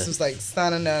pulpit and Yeah. it's just like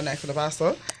standing there next to the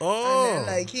pastor. Oh, And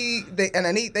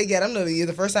then like they get him to leave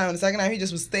the first time and the second time he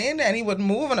just was staying there and he wouldn't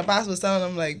move and the pastor was telling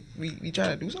him like we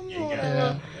trying to do something or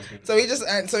whatever. So he just we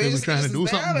trying to do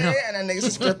something, yeah. and then niggas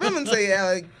just grip him and say yeah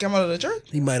like come out of the church.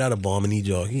 he might have a bomb in his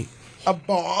jockey. A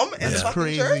bomb in the That's fucking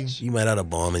crazy. church? He might have a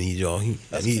bomb in his jockey,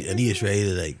 and he is ready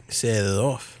to like set it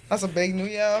off. That's a big New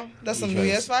Year. That's some New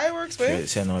Year's fireworks, Yeah, babe.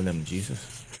 send all them to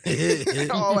Jesus.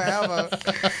 Or whatever.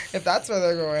 If that's where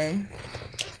they're going.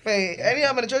 Wait, any of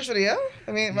them in the church for the year?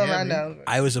 I mean, my man now.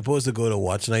 I was supposed to go to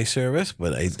watch night service,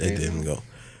 but I didn't go.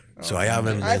 So I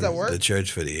haven't I was been at work. to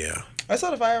church for the year. I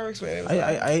saw the fireworks where it was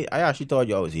I actually thought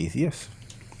y'all was atheists.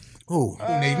 Who?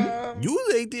 Nathan? You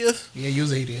was atheist? Yeah, you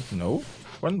was 80. No.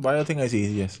 Why do you think I was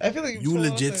atheist? I feel like You told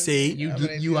us legit that say You I'm do,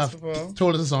 an you atheist have before.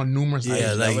 told us this on numerous Yeah,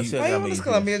 times. like- Never said Why you I'm want this atheist.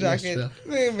 Columbia Yes,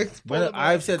 jacket? When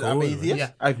I've said I'm Cool, atheist, yeah.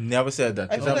 I've never said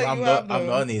that. I feel like I'm you not. have, I'm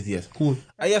though. not an atheist. Cool.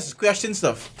 I ask question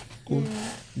stuff. Cool.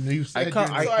 No, you I said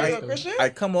come. you- So are you a Christian? I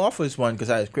come off as one because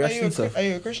I ask question stuff. Are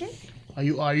you a Christian? Are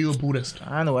you a Buddhist?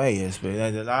 I don't know why it is, but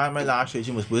my last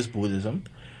religion was Buddhism,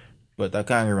 but I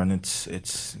can't run.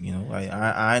 It's you know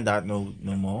I ain't that no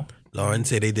more. Lauren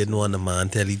said they didn't want the man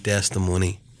tell his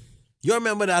testimony. You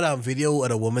remember that video of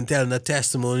the woman telling her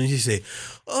testimony? She said,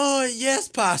 "Oh yes,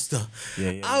 Pastor,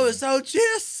 Yeah. I was out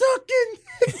here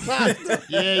sucking." Pastor.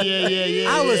 Yeah.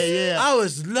 I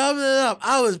was loving it up.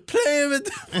 I was playing with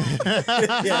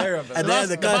them. Yeah, I remember. And they had to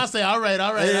The cut. boss say, all right.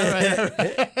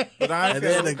 But I And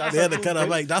they had to cut her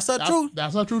like, "That's not true."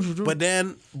 That's not true. But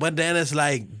then it's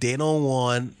like they don't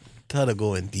want her to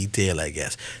go in detail, I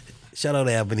guess. Shout out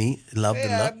to Ebony, love the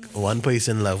Yeah. look. One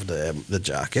person loved the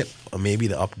jacket, or maybe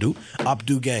the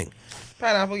updo gang.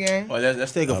 Pineapple gang. Well,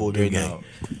 let's take a vote right now.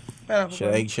 Pineapple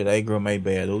gang. Should I grow my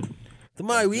beard out?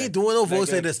 Tomorrow we ain't doing no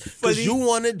votes like this because fully- you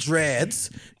wanted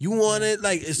dreads, you wanted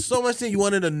like it's so much thing. You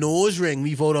wanted a nose ring.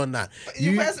 We vote on that. Why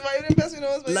you didn't pass me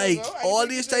nose? Like all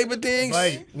these type of things.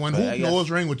 Right. One I hoop guess-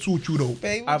 nose ring would suit you though.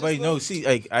 Baby, But no, see,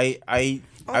 like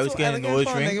I was getting a nose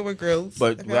ring. with grills.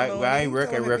 But If where y'all know I me, work,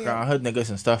 I don't work hit me on up. hood niggas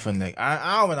and stuff, and like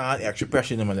I don't want to add extra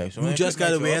pressure in my life. So when You I just quit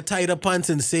my gotta wear job- tighter pants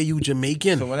and say you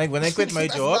Jamaican. So when I quit my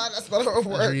job, That's not how it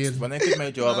works. Really is. when I quit my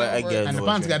job, I get a And the nose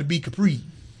pants ring. got to be capri.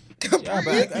 Yeah,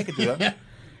 but I could do that.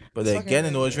 But like getting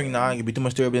a nose ring now, it could be too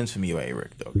much turbulence for me where I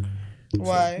work, dog.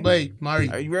 Why? Wait, Mari.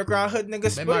 I work around hood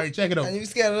niggas. Hey, but Mari, check it out. And you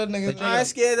scared of the niggas? I ain't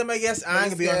scared of them, I guess. I ain't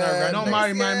gonna be on that scared. run. No,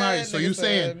 Niggas Mari. scared, So you niggas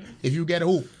saying scared. if you get a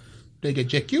hoop, they get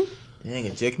check you? You ain't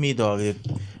gonna check me, dog.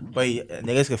 But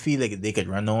niggas can feel like they could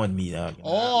run on me, dog.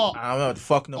 Oh. I don't know what the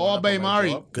fuck no. Or by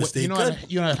Mari. 'Cause they You know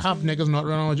could. have niggas not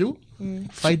running with you?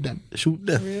 Fight them. Shoot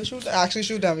them. Real shoot. Actually,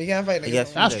 shoot them. You can't fight niggas.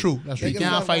 guess- That's Like, true. That's true. You niggas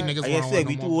can't not fight bad. niggas I guess one like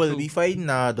we on too one. old to be fighting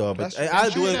now, dog. But That's true. I'll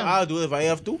do it. Shoot I'll do it if I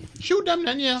have to. Shoot them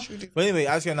then, yeah. But anyway,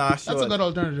 I was gonna ask you. That's a good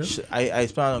alternative. I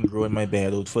plan on growing my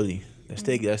beard out fully. Let's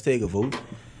take a vote.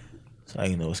 So I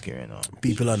can know what's going on.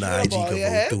 People on the You IG ball can your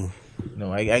vote head? too.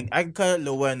 No, I cut it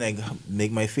lower and like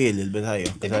make my fade a little bit higher.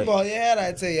 'Cause If you bald your head,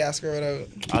 I'd say yeah, screw it out.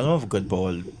 I don't have a good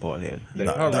bald head. Like,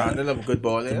 Randall have a good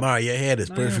bald head. Tomorrow, your head is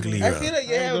perfectly I round. feel like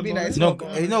your hair would be nice. No, for a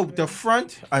bald. you know the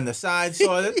front and the side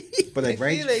solid, but like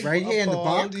I feel like right here in the a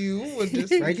back, bald you would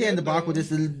just right here in the back with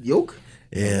this little yoke.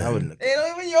 Yeah. I wouldn't look. Ain't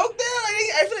no even yoke there.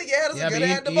 Like I feel like your hair is Yeah, a but good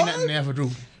head to ain't nothing bald. there for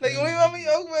true. Like you don't even want me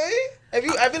yoke, man.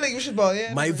 I feel like you should bald.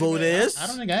 Yeah. My vote is I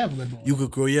don't think I have a good ball. you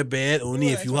could grow your beard only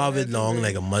if you have it long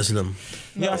like a Muslim.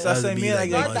 Yes, that's what I That'd be mean.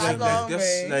 Like, like not that long,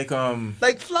 this, man.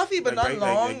 Like fluffy, but not like,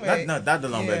 long. like, not that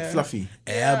long, Yeah. like fluffy.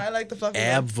 Yeah, I like the fluffy.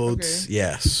 Ab one. votes Okay.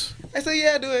 yes. I say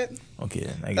yeah, do it. Okay,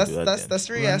 then I can do that. then. That's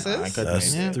three I yeses. cut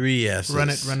That's my- 3 yeses. Run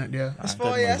it, yeah. It's I 4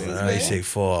 cut my yeses, beard. I man. say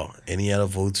 4. Any other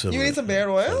votes? You need some beard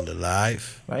oil? From the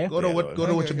live. I have Go to beard what oil. go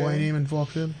to what your boy Okay. name in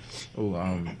Foxhill.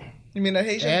 Oh, You mean the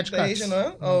Haitian? Edge The cuts. Haitian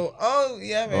oil? Oh,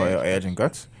 yeah, oh, man. edge and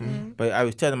cuts. But I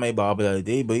was telling my barber the other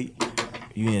day, but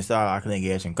you need to start acting like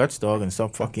edge and cuts, dog, and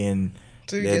stop fucking.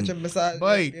 So you then- get your massage.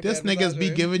 Boy, your this beard niggas be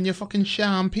massage, giving you fucking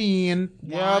champagne.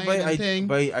 Yeah, wine but and I- thing.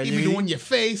 but I He be really- doing your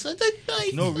face. I think,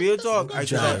 No, real talk. I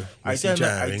tell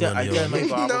my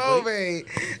barber. No, boy, man.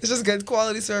 It's just good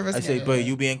quality service. I say, but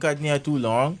you been cutting here too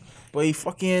long. But he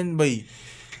fucking, but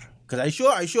cause I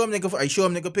show him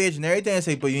nigga page and everything. I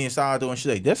say, but you ain't start doing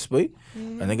shit like this, boy.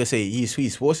 And nigga say he's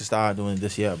supposed to start doing it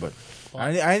this year, but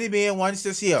I only been once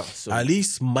this year. So At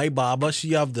least my barber,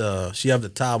 she have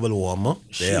the towel warmer.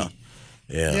 Yeah.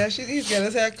 Yeah. Yeah, he's getting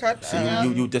his hair cut. so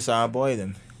you this our boy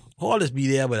then. All this be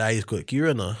there, but I used to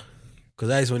Kira no. Cause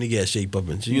I used when he get shape up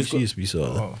and she used to be so.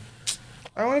 Oh.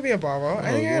 I want to be a barber.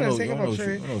 I think I gotta take you up know a what trade.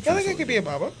 you- You you know what think you I could be a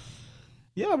barber?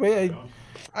 Yeah, but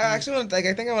I actually want. I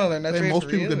think I want to learn that trade. most for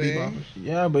people real, could be man. barbers.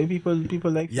 yeah, but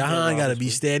people like. Yahan gotta be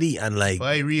steady and like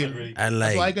Boy, real. and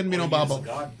That's why I like couldn't be no barber.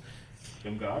 God.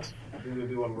 Them gods. I think they'll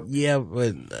do one more. yeah,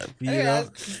 but you Anyway, know,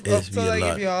 it's be so a like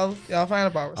lot. if y'all find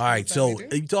a barber. All right, so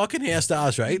you talking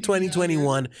hairstyles, right?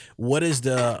 2021. What is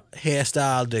the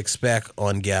hairstyle to expect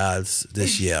on gals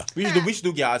this year? We should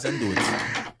do guys and do it.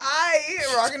 I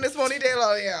ain't rocking this ponytail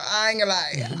out here. I ain't gonna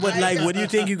lie. But like, what do you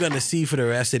think you're gonna see for the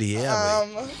rest of the year?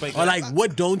 babe? Or like,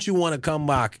 what don't you want to come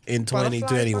back in Butterfly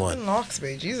 2021? fucking locks,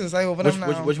 babe. Jesus, I open them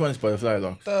now. Which one is butterfly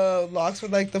lock? The locks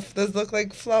with like does look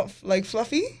like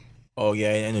fluffy? Oh yeah,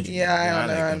 energy. Yeah, I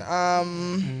like know.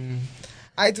 them.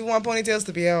 I do want ponytails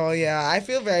to be all. Yeah, I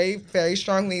feel very, very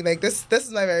strongly like this. This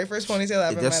is my very first ponytail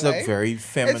ever It in does my look life. very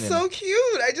feminine. It's so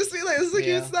cute. I just feel like this is a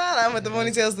cute style. I'm with the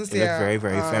ponytails this It year. look very,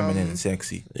 very feminine and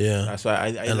sexy. Yeah. That's why I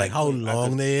And like how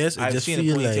long they is, it I've just seen a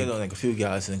feel ponytail like on like a few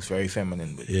guys and it's very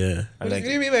feminine. But yeah. I What like do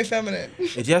you it. mean by feminine?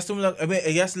 It just don't look. I mean,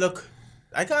 it just look.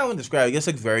 I can't even describe. It just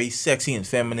look very sexy and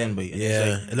feminine. But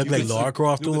Yeah, it look you like could Lara see-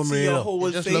 Croft you to could him, see you your know. whole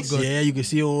It just face. look good. Yeah, you can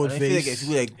see your old And I feel like face. if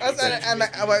you like,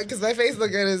 Because my face look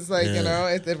good is like you know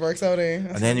it works out.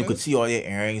 and then you could see all your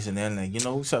earrings, and then like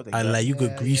something. And like you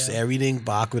could Yeah, grease yeah. everything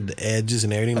back with the edges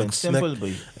and everything and look simple, slick but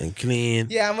Oh, and clean.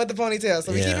 Yeah, I'm with the ponytails.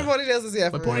 So we Yeah. keeping ponytails this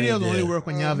year. But for real. ponytails only Yeah. work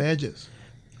when you have edges.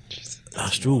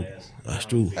 That's true. That's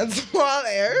true. And small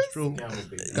hairs. True.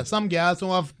 Because some gals don't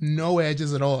have no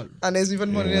edges at all. And there's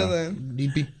even ponytails in. They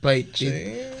be bite.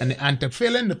 And to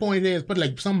fill in the ponytails, put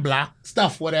like some black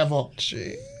stuff, whatever.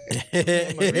 Shit.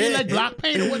 Really like black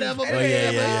paint or whatever. Oh,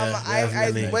 yeah. I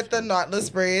Definitely. with the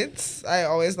knotless braids. I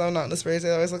always love knotless braids.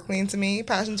 They always look clean to me.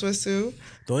 Passion twist too.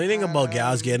 The only thing about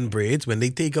gals getting braids, when they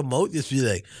take them out, just be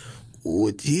like,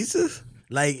 oh, Jesus.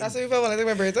 Like, That's what you feel when I take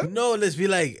my braids up. no, let's be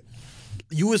like,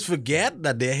 you always forget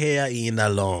that their hair ain't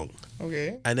that long.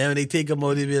 Okay. And then when they take them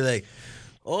out, they be like,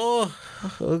 oh,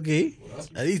 okay.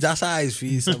 At least that's how I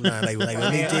feel sometimes. Like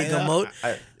when they take them out,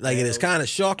 like it has kind of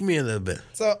shocked me a little bit.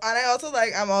 So and I also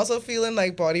I'm also feeling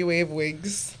like body wave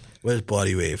wigs. Where's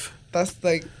body wave? That's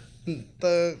like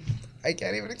the I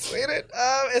can't even explain it.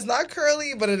 It's not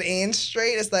curly, but it ain't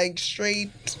straight. It's like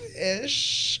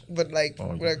straight-ish, but like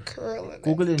with a curl in it.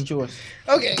 Google it and show us.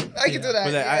 Okay, I can do that.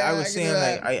 But like, Yeah, I was can saying do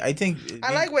that. like I think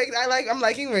I like wigs. I'm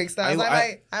liking wig styles.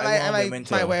 I want women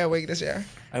to- might wear a wig this year.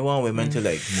 I want women to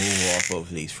like move off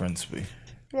of lace fronts, but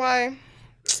Why?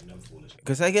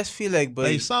 because I guess feel like but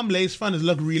Like some lace fronts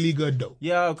look really good though.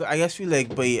 yeah I guess feel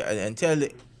like but until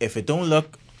if it don't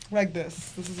look Like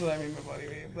this. This is what I mean by body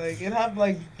wave. Like it have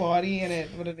like body in it,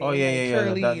 but it ain't oh yeah like yeah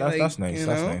curly. that's like, nice you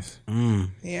that's know? nice.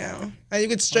 Yeah, and you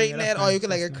could straighten it, or you could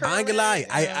like a curl. I ain't gonna lie.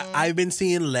 I've been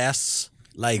seeing less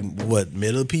like what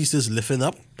middle pieces lifting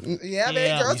up. Yeah,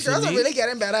 man. Girls are recently. really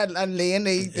getting better at laying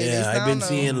they Yeah, I've been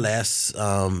seeing less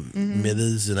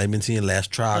middles and I've been seeing less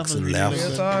tracks and Definitely lefts.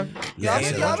 Real talk. Yeah, Y'all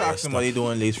yeah, been- yeah. y'all been- Somebody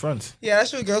doing lace fronts. Yeah,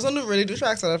 that's true. Girls don't really do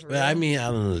tracks on that for real. Well, I mean,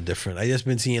 I don't know the difference. I just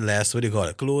been seeing less. What do you call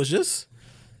it? Closures.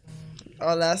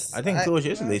 or less. I think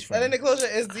closure is the lace I front. think the closure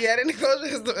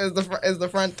is the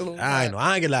front to I know.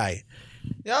 I ain't gonna lie.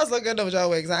 Y'all look good though with y'all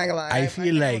wigs. I ain't gonna lie. I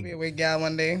feel I like- be a wig gal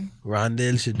one day.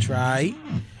 Rondell should try.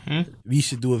 We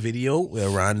should do a video where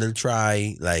Rondell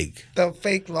try like The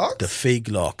fake locks. the fake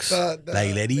locks. The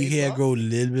Like let his lace hair locks? grow a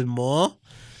little bit more,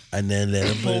 and then let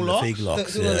him put in the Full fake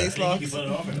locks. Do the lace Yeah. locks.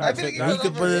 I feel like You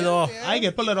could put it off. Yeah. I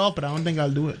can pull it off, but I don't think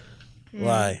I'll do it.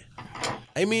 Why?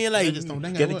 I mean, I like, just don't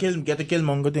think I Get would. the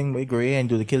Killmonger thing with gray and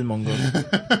do the Killmonger.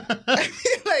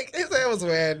 Like his hair was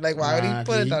weird. Like why would he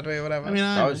put it that way? Whatever. I mean,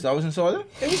 that was in solid.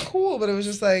 it was cool, but it was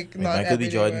just like not Michael B.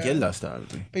 everyday Jordan wear. killed that style.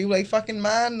 But you like fucking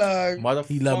man, dog. Motherfucker.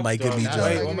 He love Michael B. dog.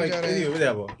 Jordan. Oh my God. Anyway,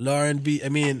 whatever. Lauren B. I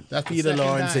mean, That's the Peter second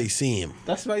Lawrence time. say same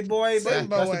That's my boy, Same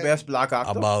but that's boy. the best black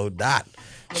actor. about that.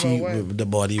 She what? with the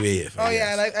body wave. Oh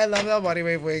yeah, I love that body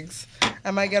wave wigs.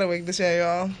 I might get a wig this year,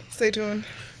 y'all. Stay tuned.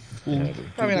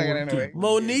 Probably not getting a wig.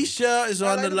 Monisha is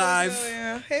I on like the wigs, live. though,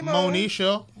 yeah. Hey Mo.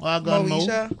 Monisha. Well, I got Mo.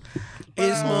 Moesha.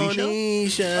 It's Monisha?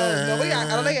 Monisha. I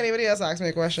don't think anybody else asked me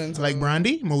a question. So. Like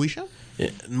Brandy? Moesha? Yeah,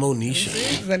 Monisha.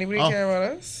 Does anybody Oh. care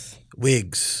about us?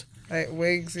 Wigs. Like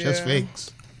wigs, yeah. Just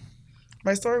fakes.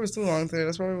 My story was too long today.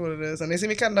 That's probably what it is. And they see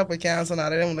me cutting up with Cam, so now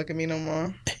they don't look at me no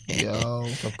more. Yo.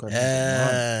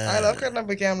 I love cutting up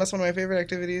with Cam. That's one of my favorite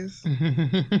activities.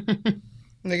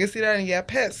 Niggas see that and get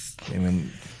pissed. And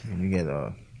when you get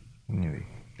anyway.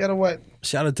 Get a what?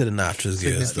 Shout out to the naturals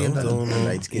girls, though. Don't know,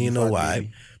 Light-skinned you know fat why.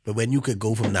 baby. But when you could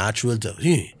go from natural to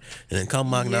and then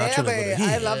come back Yeah, natural and babe. go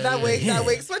to I love that wig. That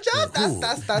wig switch up.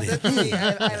 That's it for me.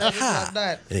 I just love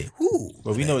that. Hey, whoo.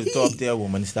 But we know the top tier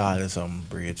woman style is some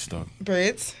braid stuff.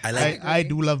 Braids. I like I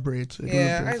do love braids. I do love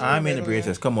Yeah. braids. I mean the braids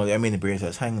that's come out. I mean the braids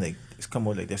that's hang like it's come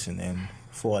out like this and then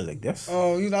fall like this.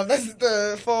 Oh, you love that's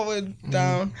the forward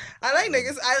down. I like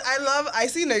niggas. I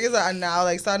see niggas that are now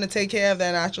like starting to take care of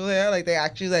their natural hair. Like they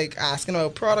actually like asking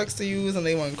about products to use and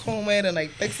they want to comb it and like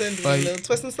fix it, do Like, little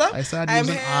twists and stuff. I started I'm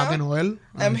using here- argan oil.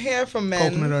 I'm here for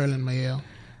men. Coconut oil in my hair.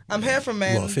 I'm here for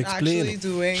men Well, fix actually clean.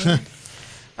 doing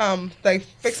like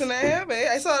fixing their hair, babe.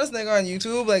 I saw this nigga on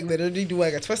YouTube like literally do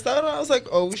like a twist out and I was like,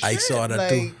 oh shit. I saw that like,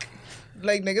 too.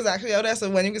 Like niggas actually out there, so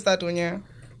when you can start doing your hair?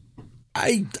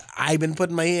 I've been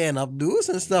putting my hair in updos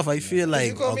and stuff. I feel You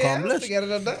like comb your hair to accomplished. get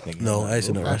it up there? No, I was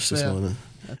in a rush this fair. morning.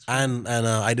 And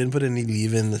I didn't put any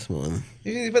leave-in this morning.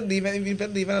 You put leave-in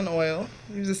in oil.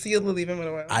 You use a seal to leave-in with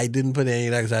oil. I didn't put any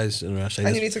of that because I was in a rush.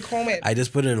 and you need to comb it. I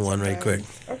just put it in one right quick.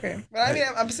 Okay. But I mean,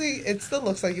 I'm see, it still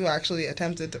looks like you actually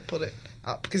attempted to put it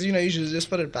up because you know you should just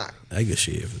put it back. I can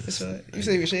shave this. So, you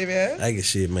say you shave your head? I can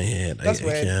shave my head. That's I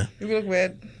weird. can. You look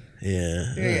weird.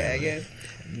 Yeah. Yeah, again.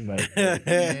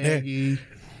 Maggie.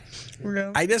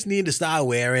 I just need to start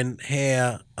wearing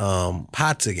hair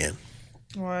hats again.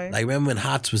 Why? Like remember when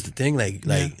hats was the thing? Like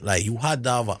you had to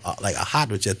have a hat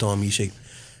with your Tommy shape.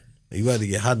 You had to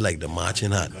get hat like the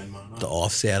marching hat, the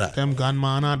offset hat. Them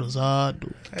gunman hat was hard.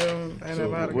 Dude. I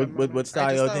never had a good What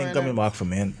style you think coming back for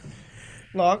men?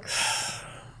 locks.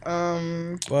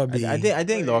 Probably. I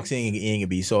think locks ain't gonna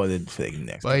be solid for like the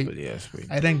next Right. couple of years.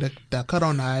 I think the cut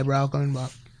on the eyebrow coming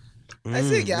back. I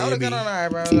see a gal that got on her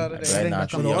eyebrow the other day. think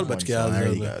naturally that's all have but one, girls so I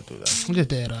really do gotta do that. I'm just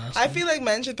dead ass. I feel like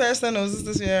men should pass their noses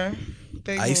this year.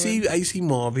 Big I see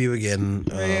more people getting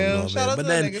Real. Shout out but to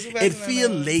then the niggas who it passing feel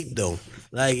their nose. late though.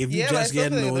 Like if you Yeah, but I just still get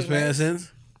feel it nose was late.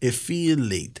 piercings, it feel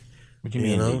late. What you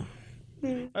mean? know?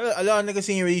 A lot of niggas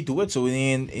ain't really do it, so it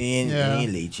ain't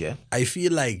late yet. I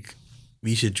feel like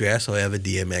we should dress however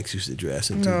DMX used to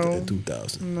dress in No.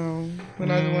 2000. No. We're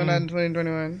not doing that in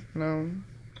 2021. No.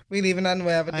 We leaving that in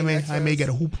wherever. I may get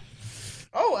a hoop.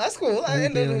 Oh, that's cool. I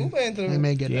ended the hoop into the I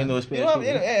may get You ain't that. no You don't have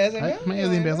ears in I- there? my ears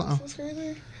ain't pierced, That's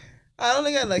crazy. I don't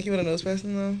think I like you with a nose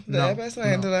piercing though. The No, ear piercing,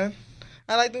 I into that.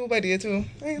 I like the hoop idea too.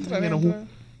 I ain't into that. I get a ain't into hoop.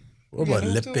 What about Yeah,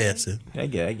 lip too. piercing? I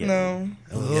get that. No.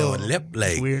 Oh, yeah, lip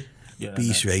like Weird. Yeah,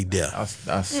 beast right there. That's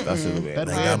a little bit. That-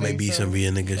 Like I that don't might think be so. some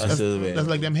real niggas. That's a little bit. That's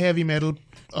like them heavy metal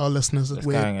listeners. That's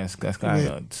weird. That's kind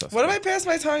of suspect. What if I pass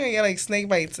my tongue and get like snake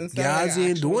bites and stuff? Guys like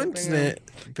ain't actual doing thing?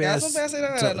 pass don't pass it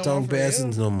on no tongue more for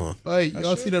passings real. no more. Like,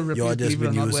 y'all see the Y'all replay, just believe it or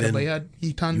been not, where using- they had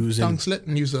tongue using- slit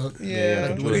and use a Yeah.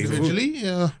 do it individually.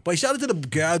 Yeah. But shout out to the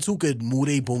girls who could move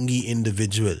their bongi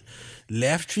individual.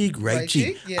 Left cheek, right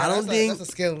cheek. Yeah, I don't think that's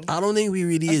a skill. I don't think we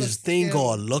really That's a is think skill.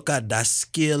 or look at that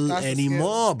skill That's a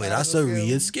anymore. skill. But That's that's a a skill.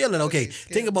 real skill. And okay, That's a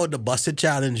skill. think about the busted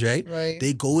challenge, right? Right.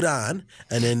 They go down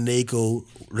and then they go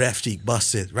left cheek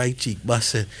busted, right cheek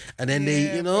busted, and then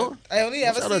they, you know. but I only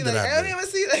ever Shout see out to that, I only man. ever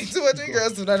see like 2 or 3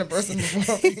 girls do that in person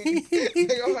before.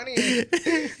 Like, oh honey,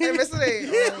 I miss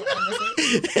it. Oh,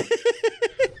 I miss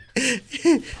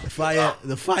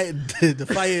it. The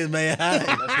fire in my eye.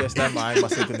 That's just that mind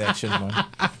muscle connection, man.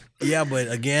 Yeah,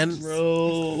 but again,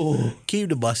 bro, keep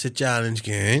the busted challenge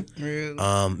going.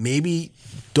 Real. Maybe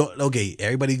okay,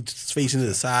 everybody's facing to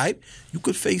the side. You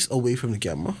could face away from the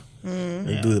camera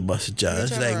and do the busted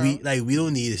challenge. We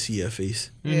don't need to see your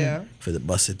face Yeah. for the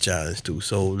busted challenge too.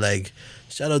 So like,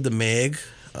 shout out to Meg.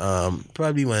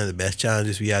 Probably one of the best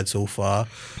challenges we had so far.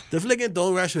 The flicking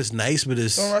Don't Rush was nice, but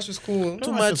it's Don't Rush was cool.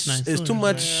 too Rush much. was nice, It's too, too yeah.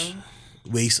 much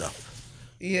waist up,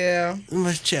 Yeah. too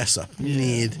much chest up. You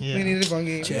need. We needed a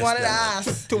bungee. We Chest wanted out.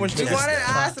 ass. Too much We niggas. wanted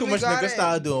ass. Too and much we got niggas it.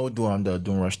 start doing the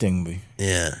Don't Rush thing, boy.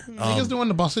 Yeah. Niggas doing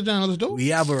the busted channels, though. We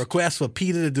have a request for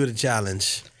Peter to do the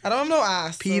challenge. I don't have no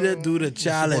ass. Peter, so do the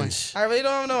challenge. I really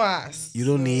don't have no ass. You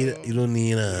don't need. You don't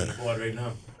need a. Board right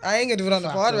now. I ain't gonna do it on the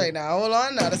pod right now. Hold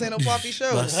on now. This ain't no poppy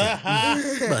show. Bust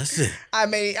it. Bust it. I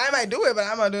might do it, but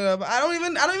I'm not doing it. But I don't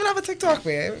even have a TikTok,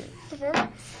 man.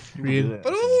 Real.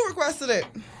 But who requested it?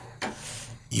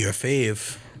 Your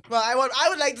fave. Well, I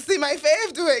would like to see my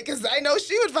fave do it because I know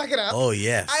she would fuck it up. Oh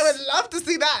yes. I would love to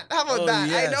see that. How about Oh, that?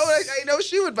 yes. I know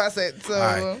she would bust it. So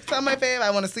Alright. tell my fave I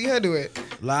want to see her do it.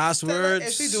 Last Tell her words.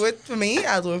 if she do it for me,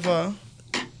 I'll do it for her.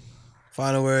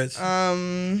 Final words.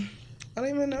 I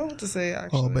don't even know what to say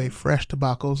actually. Oh, babe, fresh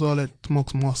tobacco. So let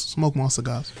smoke more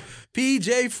cigars.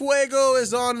 PJ Fuego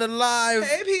is on the live.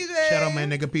 Hey PJ. Shout out my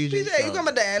nigga PJ. PJ, you come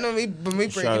at the end when we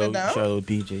breaking it down. Shout out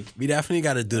PJ. We definitely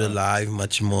got to do the live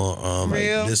much more.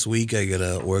 Real. This week I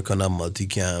gotta work on a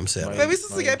multicam set. Babe, we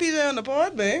supposed to get PJ on the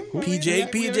pod, babe.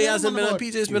 PJ hasn't been on.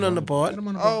 PJ's been on the pod.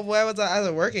 Oh, where was I? I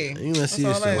was working. You wanna see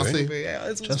That's this all I thing, do, right? babe. Yeah,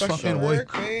 it's Just fucking fucking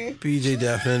work, work. babe. PJ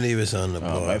definitely was on the My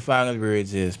pod. final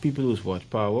words is people who's watch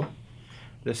Power.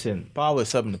 Listen, Power is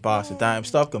something to pass the time.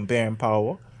 Stop comparing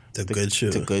Power The good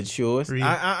show. to good shows. Real.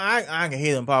 I ain't gonna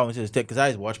hate on Power until it's because I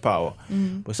just watch Power.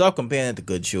 But stop comparing it to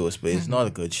good shows, but it's not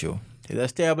a good show.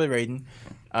 That's terrible writing.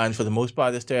 And for the most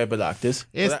part, it's terrible actors.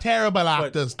 It's But terrible but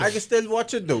actors. I can still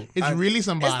watch it though. It's And- really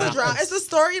some It's bad the actors. drama. It's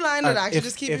the storyline that actually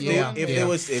just keeps if you they, going. if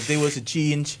Yeah. they was to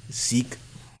change Zeke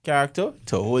character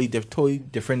to a totally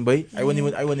different way, I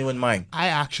wouldn't even mind. I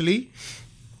actually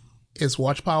is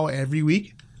watch Power every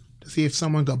week to see if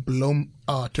someone got blow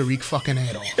Tariq fucking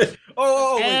head off.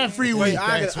 Oh, Every week,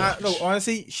 that's no, watch.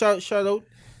 honestly, shout out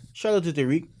to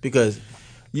Tariq because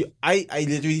I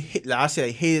literally last year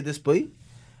I hated this boy,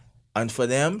 and for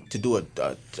them to do a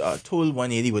total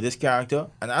 180 with this character,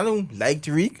 and I don't like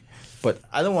Tariq, but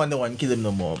I don't want the one kill him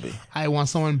no more, boy. I want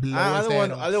someone blow I his don't head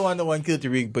want off. I don't want the one kill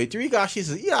Tariq, but Tariq actually is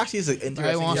an interesting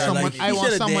I want character. someone- I he want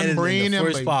shoulda someone dead in brain the him,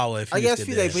 first babe. power. If I he guess was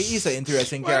feel dead. like, but he's an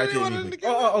interesting Why do character. you want anyway. him to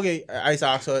kill Oh, okay. I just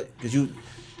asked her, did you?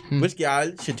 Which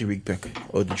girl should Tariq pick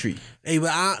or the tree? Hey, but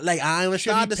I ain't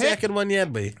started the pick? second one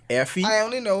yet, babe. Effie, I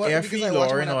only know it Effie, because I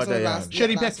watched Lauren, one or episode Diane? last Should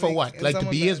he pick last for week, what? and Like to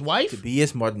someone be said- his wife? to be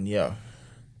his modern, yeah.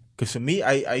 Because for me,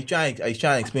 I try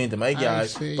to explain to my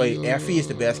guys, see but you. Effie is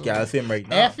the best girl film right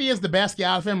now. Effie is the best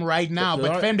gal for him right now,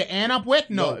 but for him to end up with,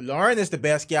 no. Lauren is the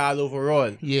best girl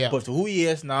overall. Yeah. But for who he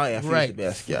is now, Effie is Right. the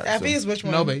best girl. Effie so is which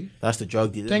one? No, babe. that's the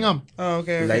drug dealer. Tingham. Oh,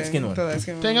 okay. The okay. light-skinned one. The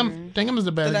light-skinned one. Tingham is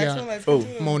the The best next one, gal. light-skinned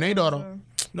Oh. too. Monet daughter.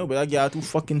 No, but that girl too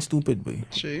fucking stupid, boy.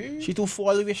 She too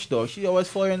foolish though. She always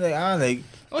following like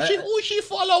She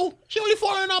follow? She only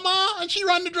following her ma, and she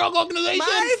run the drug organization.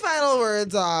 My final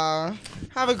words are: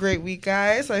 have a great week,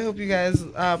 guys. I hope you guys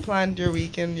planned your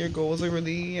week and your goals are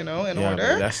really, in Yeah,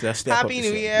 order. but let's step up Happy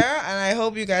this New year. Year, and I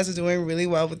hope you guys are doing really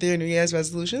well with your New Year's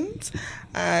resolutions.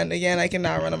 And again, I can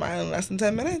now run a mile in less than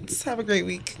 10 minutes. Have a great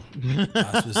week.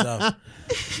 That's what's up.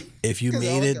 If you 'Cause I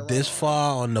made always it get this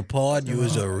far on the pod, you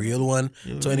was a real one.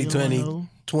 2020,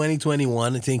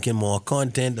 2021, thinking more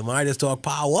content. The Midas Talk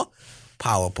Power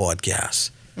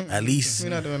podcast. At least, We're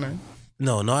not doing that.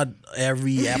 no, not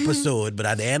every episode, but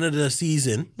at the end of the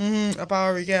season, A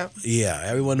power recap. yeah,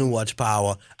 everyone who watch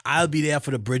Power, I'll be there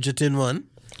for the Bridgerton one.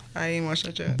 I ain't watched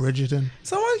that yet. Bridgerton.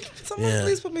 Someone Yeah.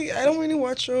 please put me. I don't really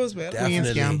watch shows, man. Definitely.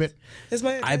 Queen's Gambit. It's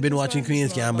my I've been watching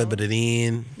Queen's Gambit, but it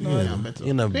ain't, Queen's Gambit's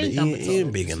you know, Queen's it Gambit's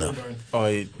ain't big enough. Oh,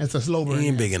 It's a slow burn. It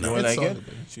ain't big you enough. don't like solid.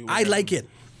 it? I like it.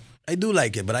 I do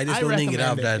like it, but I just don't think it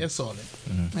have that It's solid.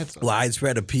 It's solid.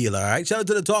 widespread appeal, all right? Shout out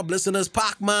to the top listeners,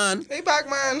 Pac-Man Hey,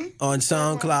 Pac-Man. on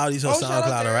SoundCloud. He's on shout out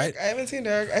SoundCloud, all Derek. right? I haven't seen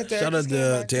Derek. Derek Shout out just came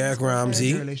to back. Derek Ramsey.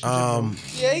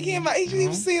 Yeah, he came back.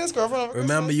 He's seen his girlfriend over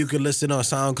Remember, Christmas. you can listen on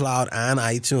SoundCloud and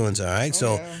iTunes, all right?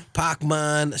 So, yeah.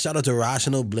 Pac-Man, shout out to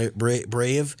Rational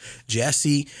Brave,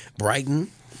 Jesse, Brighton,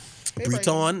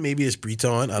 Breton, maybe it's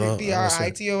Breton. I don't know.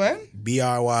 Briton.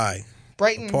 B-R-Y,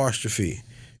 Brighton. apostrophe,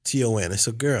 T-O-N. It's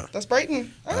a girl. That's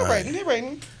Brighton. I know Brighton. Hey,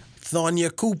 Brighton. Thonia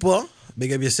Cooper,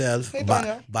 big up yourself. Hey,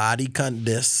 Tonya. Body cunt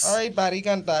this. All right, buddy,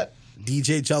 got that.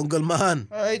 DJ Jungle Man.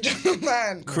 All right, Jungle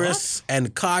Man. Chris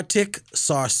and Kartik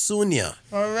Sarsunya.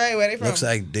 All right, where they from? Looks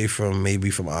like they maybe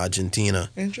from Argentina.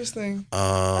 Interesting.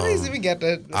 How easy we get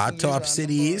that? Our top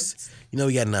cities. You know,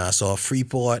 we got Nassau,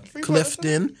 Freeport,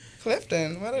 Clifton.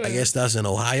 Clifton, what are they? I guess that's in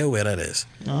Ohio, where that is.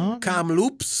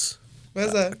 Kamloops.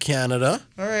 Where's that? Canada.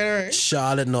 All right.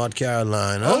 Charlotte, North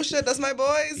Carolina. Oh shit, that's my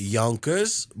boys.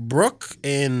 Yonkers. Brook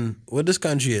in what this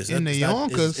country is? In the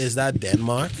Yonkers. Is that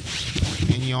Denmark?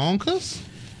 In Yonkers?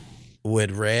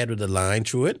 With red with a line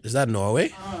through it. Is that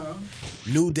Norway?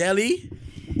 New Delhi.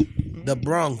 The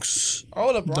Bronx.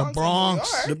 Oh, the Bronx. The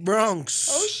Bronx. New York? The Bronx.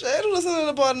 Oh shit, who listen to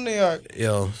the part of New York?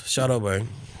 Yo, shout out, bro.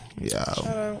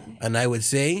 Yeah. And I would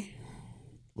say,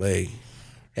 like,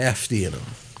 hefty, you know.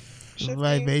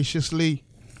 Vivaciously.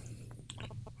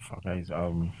 Fuck, guys.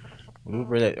 Rocky.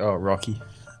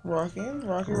 Rocky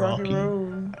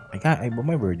Road. What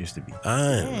my word used to be.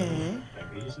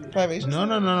 Vivacious.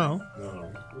 No.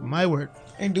 My word.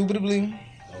 Indubitably.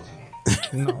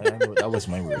 No, that was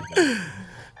my word.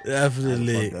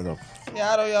 Definitely.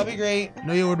 Yeah, I know y'all be great.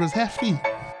 No, your word was hefty.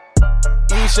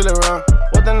 Easily around.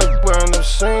 What the nigga wearing? Never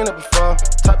seen it before.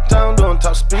 Top down, doing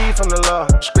top speed from the law.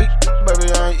 Street,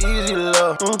 baby, I ain't easy to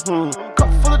love. Cup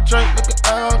full of drink, like an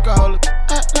alcoholic.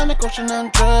 Atlantic Ocean, I'm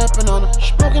trapping on her.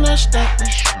 Smoking that stank,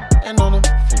 and on her.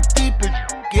 Deep it,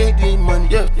 get this money.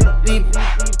 Yeah, deep it,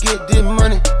 get this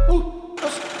money.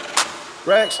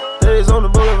 Racks, days on the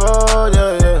boulevard,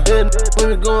 yeah. Then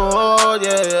women going hard,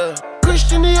 yeah.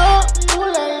 Christian Dior,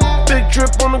 big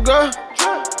drip on the go,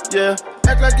 yeah.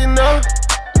 Act like you know.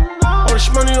 All this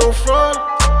money on fraud.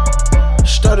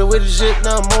 Started with the shit,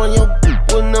 now I'm on your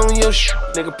wasn't on your shit.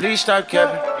 Nigga, please stop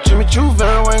capping. Jimmy Choo,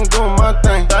 Van, I ain't doing my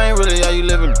thing. I ain't really how you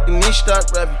living. You need to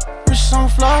stop rapping. Wrist on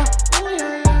floor.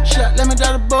 Shot, let me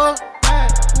down the ball.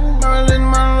 Marilyn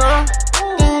Monroe.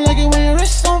 Don't like it when your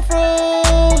wrist on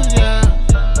froze, yeah.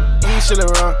 Easily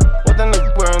around. What that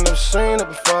nigga wearing? Never seen it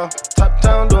before. Top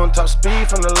down, doing top speed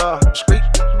from the law. Street,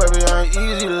 baby, I ain't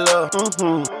easy to love.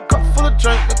 Cup full of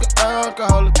drink, like an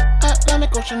alcoholic.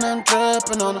 Atlantic Ocean, I'm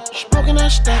trapping on her. Smoking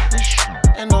that stank,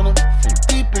 and on her.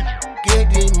 Deep it, get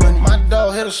this money. My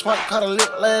dog hit a swipe, caught a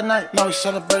lick last night. Now we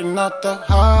celebrating out the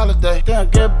holiday. Then I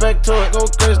get back to it, go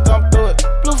crazy, dump through it.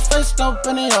 Blue face, dump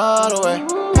in the all the way.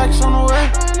 Packs on the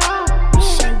way.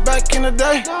 Sing back in the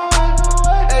day.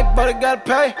 Everybody gotta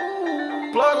pay.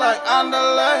 Plug like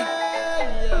underlay.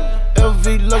 LV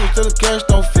luggage till the cash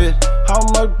don't fit. How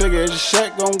much bigger is the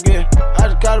shack gon' get? I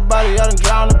just got a body, I done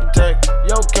drowned to protect.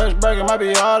 Yo, cash bracket might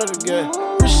be harder to get.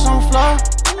 Wrist on floor.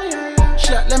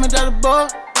 Shot, let me down the ball.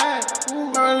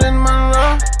 Marilyn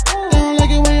Monroe. Don't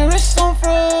like it when your wrist on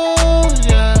froze,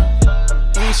 yeah.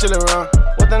 Easily around.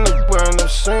 What that nigga wearing? Never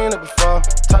seen it before.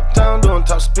 Top down, doing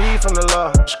top speed from the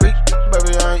law. Street,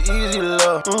 baby, I ain't easy to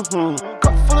love.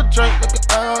 Cup full of drink, like an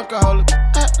alcoholic.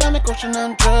 Atlantic Ocean,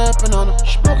 I'm trapping on her.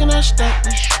 Smoking that stank,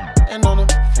 and on her.